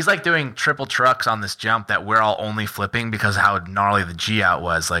he's like doing triple trucks on this jump that we're all only flipping because of how gnarly the G out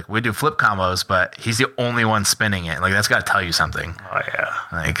was. Like we do flip combos, but he's the only one spinning it. Like that's got to tell you something. Oh yeah,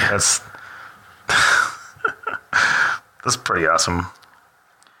 Like that's that's pretty awesome.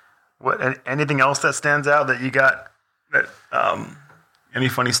 Anything else that stands out that you got? That any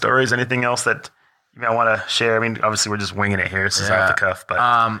funny stories? Anything else that you might want to share? I mean, obviously we're just winging it here, so it's off the cuff. But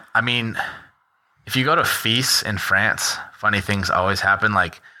I mean, if you go to FIS in France, funny things always happen.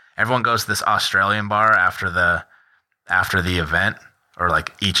 Like everyone goes to this Australian bar after the event, or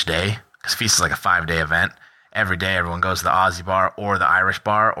like each day, because FIS is like a 5-day event. Every day, everyone goes to the Aussie bar or the Irish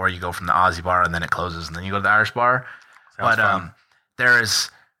bar, or you go from the Aussie bar and then it closes, and then you go to the Irish bar. Sounds fun. There is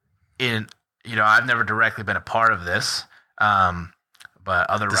I've never directly been a part of this, but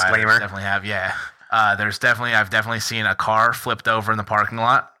other Disclaimer. riders definitely have. Yeah, I've definitely seen a car flipped over in the parking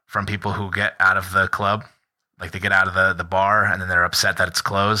lot from people who get out of the club, like they get out of the bar and then they're upset that it's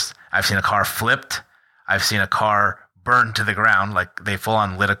closed. I've seen a car flipped. I've seen a car burned to the ground, like they full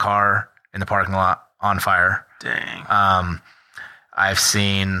on lit a car in the parking lot on fire. Dang. I've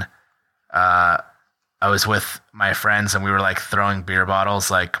seen. I was with my friends and we were like throwing beer bottles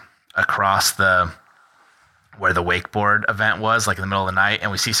like across where the wakeboard event was, like in the middle of the night,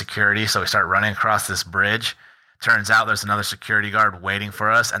 and we see security, so we start running across this bridge. Turns out there's another security guard waiting for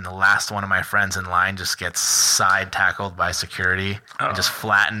us, and the last one of my friends in line just gets side tackled by security and just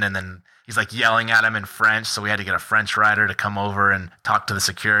flattened, and then he's like yelling at him in French, so we had to get a French rider to come over and talk to the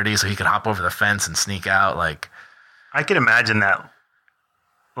security so he could hop over the fence and sneak out. Like I can imagine that,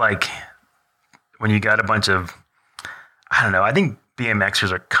 like when you got a bunch of, I don't know, I think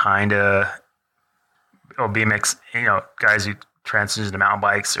BMXers are kind of, or BMX, guys who transition to mountain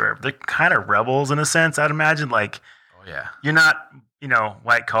bikes, or they're kind of rebels in a sense, I'd imagine. Like, oh yeah, you're not,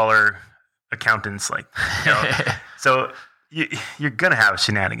 white collar accountants, like, so you're gonna have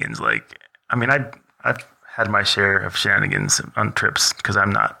shenanigans. Like, I mean, I've had my share of shenanigans on trips because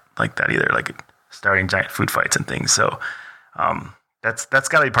I'm not like that either, like starting giant food fights and things. So, that's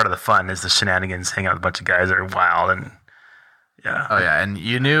got to be part of the fun, is the shenanigans, hang out with a bunch of guys that are wild. And yeah. Oh yeah, and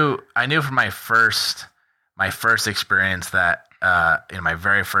I knew from my first experience that in my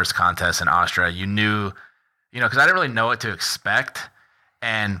very first contest in Austria, because I didn't really know what to expect,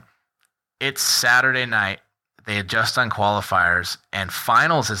 and it's Saturday night. They had just done qualifiers, and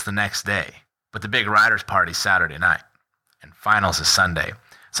finals is the next day, but the big riders party Saturday night, and finals is Sunday.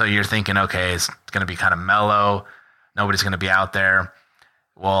 So you're thinking, okay, it's going to be kind of mellow. Nobody's going to be out there.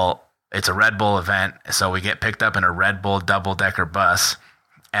 Well, it's a Red Bull event, so we get picked up in a Red Bull double-decker bus,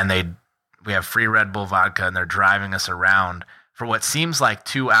 and we have free Red Bull vodka, and they're driving us around for what seems like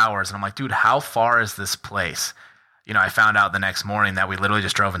 2 hours. And I'm like, dude, how far is this place? I found out the next morning that we literally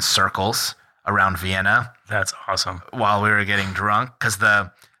just drove in circles around Vienna. That's awesome. While we were getting drunk, because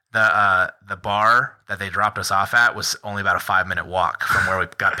the bar that they dropped us off at was only about a 5-minute walk from where we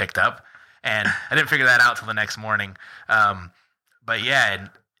got picked up. And I didn't figure that out till the next morning. But yeah, and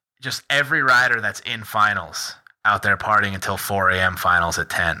just every rider that's in finals out there partying until 4 a.m. finals at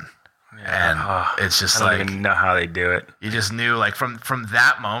 10. Yeah. And it's just I don't even know how they do it. You just knew, like, from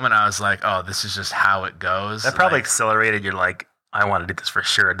that moment, I was like, oh, this is just how it goes. That probably accelerated. You're like, I want to do this for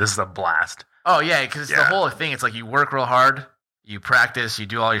sure. This is a blast. Oh, yeah, because the whole thing, it's like you work real hard, you practice, you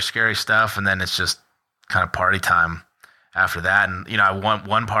do all your scary stuff, and then it's just kind of party time after that. And, I won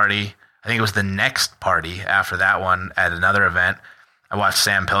one party. I think it was the next party after that one at another event. I watched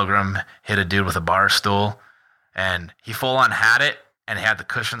Sam Pilgrim hit a dude with a bar stool, and he full on had it, and he had the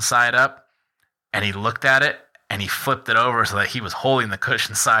cushion side up, and he looked at it, and he flipped it over so that he was holding the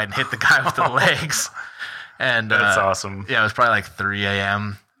cushion side and hit the guy with the legs. And that's awesome. Yeah, it was probably like 3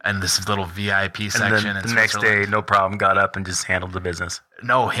 a.m. and this little VIP section. And the next day, no problem, got up and just handled the business.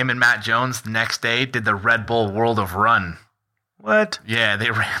 No, him and Matt Jones the next day did the Red Bull World of Run. What? Yeah, they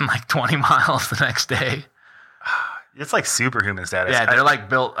ran like 20 miles the next day. It's like superhuman status. Yeah, they're like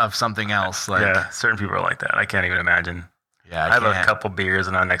built of something else. Like, yeah, certain people are like that. I can't even imagine. Yeah, I have a couple beers,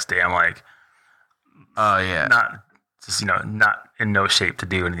 and the next day I'm like, oh yeah, not in no shape to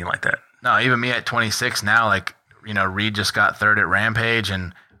do anything like that. No, even me at 26 now, like, Reed just got third at Rampage,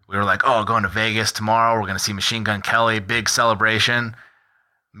 and we were like, oh, going to Vegas tomorrow. We're going to see Machine Gun Kelly, big celebration.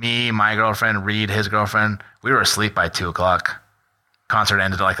 Me, my girlfriend, Reed, his girlfriend, we were asleep by 2:00. Concert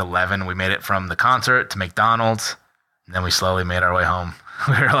ended at like 11. We made it from the concert to McDonald's, and then we slowly made our way home.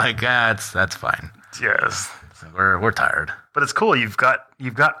 We were like, that's fine. Yes. So we're tired. But it's cool. You've got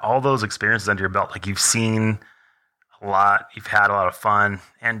all those experiences under your belt. Like, you've seen a lot. You've had a lot of fun,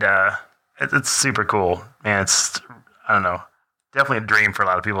 and it's super cool. Man, it's, I don't know, definitely a dream for a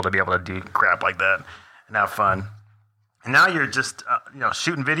lot of people to be able to do crap like that and have fun. And now you're just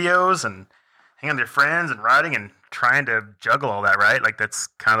shooting videos and hanging with your friends and riding and trying to juggle all that, right? Like, that's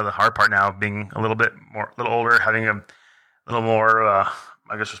kind of the hard part now, being a little older, having a little more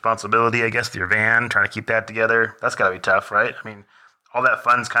responsibility, I guess, with your van, trying to keep that together. That's got to be tough, right? I mean, all that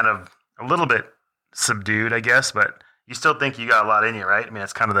fun's kind of a little bit subdued, I guess, but you still think you got a lot in you, right? I mean,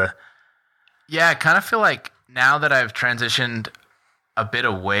 it's kind of the... Yeah, I kind of feel like now that I've transitioned a bit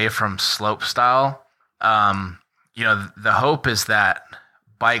away from slope style, the hope is that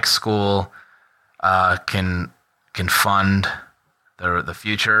bike school can fund the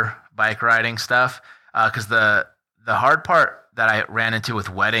future bike riding stuff. Because the hard part that I ran into with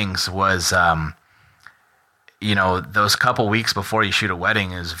weddings was, those couple weeks before you shoot a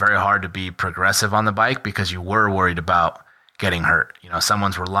wedding is very hard to be progressive on the bike because you were worried about getting hurt.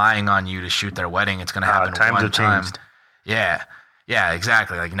 Someone's relying on you to shoot their wedding. It's going to happen one time. Changed. Yeah,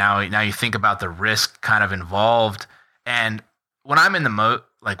 exactly. Like now you think about the risk kind of involved. And when I'm in the mode,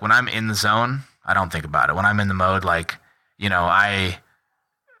 like when I'm in the zone, I don't think about it. When I'm in the mode, like,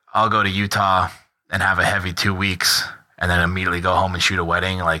 I'll go to Utah and have a heavy 2 weeks and then immediately go home and shoot a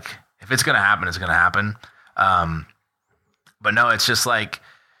wedding. Like, if it's going to happen, it's going to happen. But no, it's just like,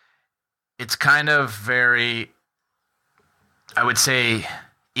 it's kind of very, I would say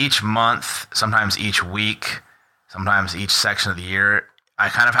each month, sometimes each week, sometimes each section of the year, I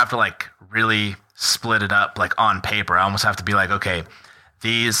kind of have to like really split it up like on paper. I almost have to be like, okay,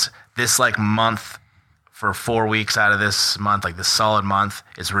 this like month for 4 weeks out of this month, like this solid month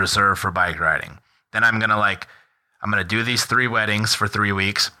is reserved for bike riding. Then I'm going to do these 3 weddings for 3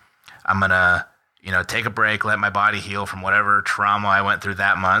 weeks. I'm going to, take a break, let my body heal from whatever trauma I went through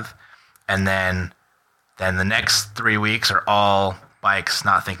that month. And then the next 3 weeks are all bikes,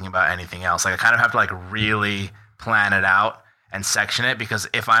 not thinking about anything else. Like, I kind of have to like really plan it out and section it, because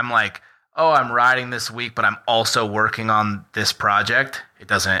if I'm like, oh, I'm riding this week, but I'm also working on this project, it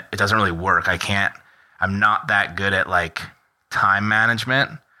doesn't really work. I'm not that good at like time management,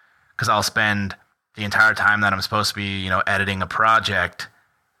 because I'll spend the entire time that I'm supposed to be, editing a project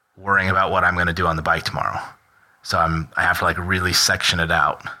worrying about what I'm going to do on the bike tomorrow. So I have to like really section it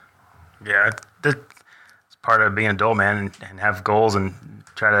out. Yeah, that's part of being an adult, man, and have goals and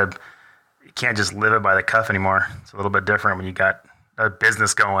you can't just live it by the cuff anymore. It's a little bit different when you got a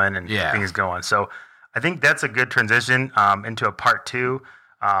business going and things going. So I think that's a good transition into a part 2.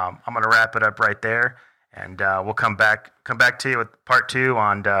 I'm going to wrap it up right there, and we'll come back to you with part 2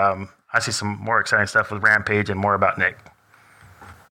 on I see some more exciting stuff with Rampage and more about Nick.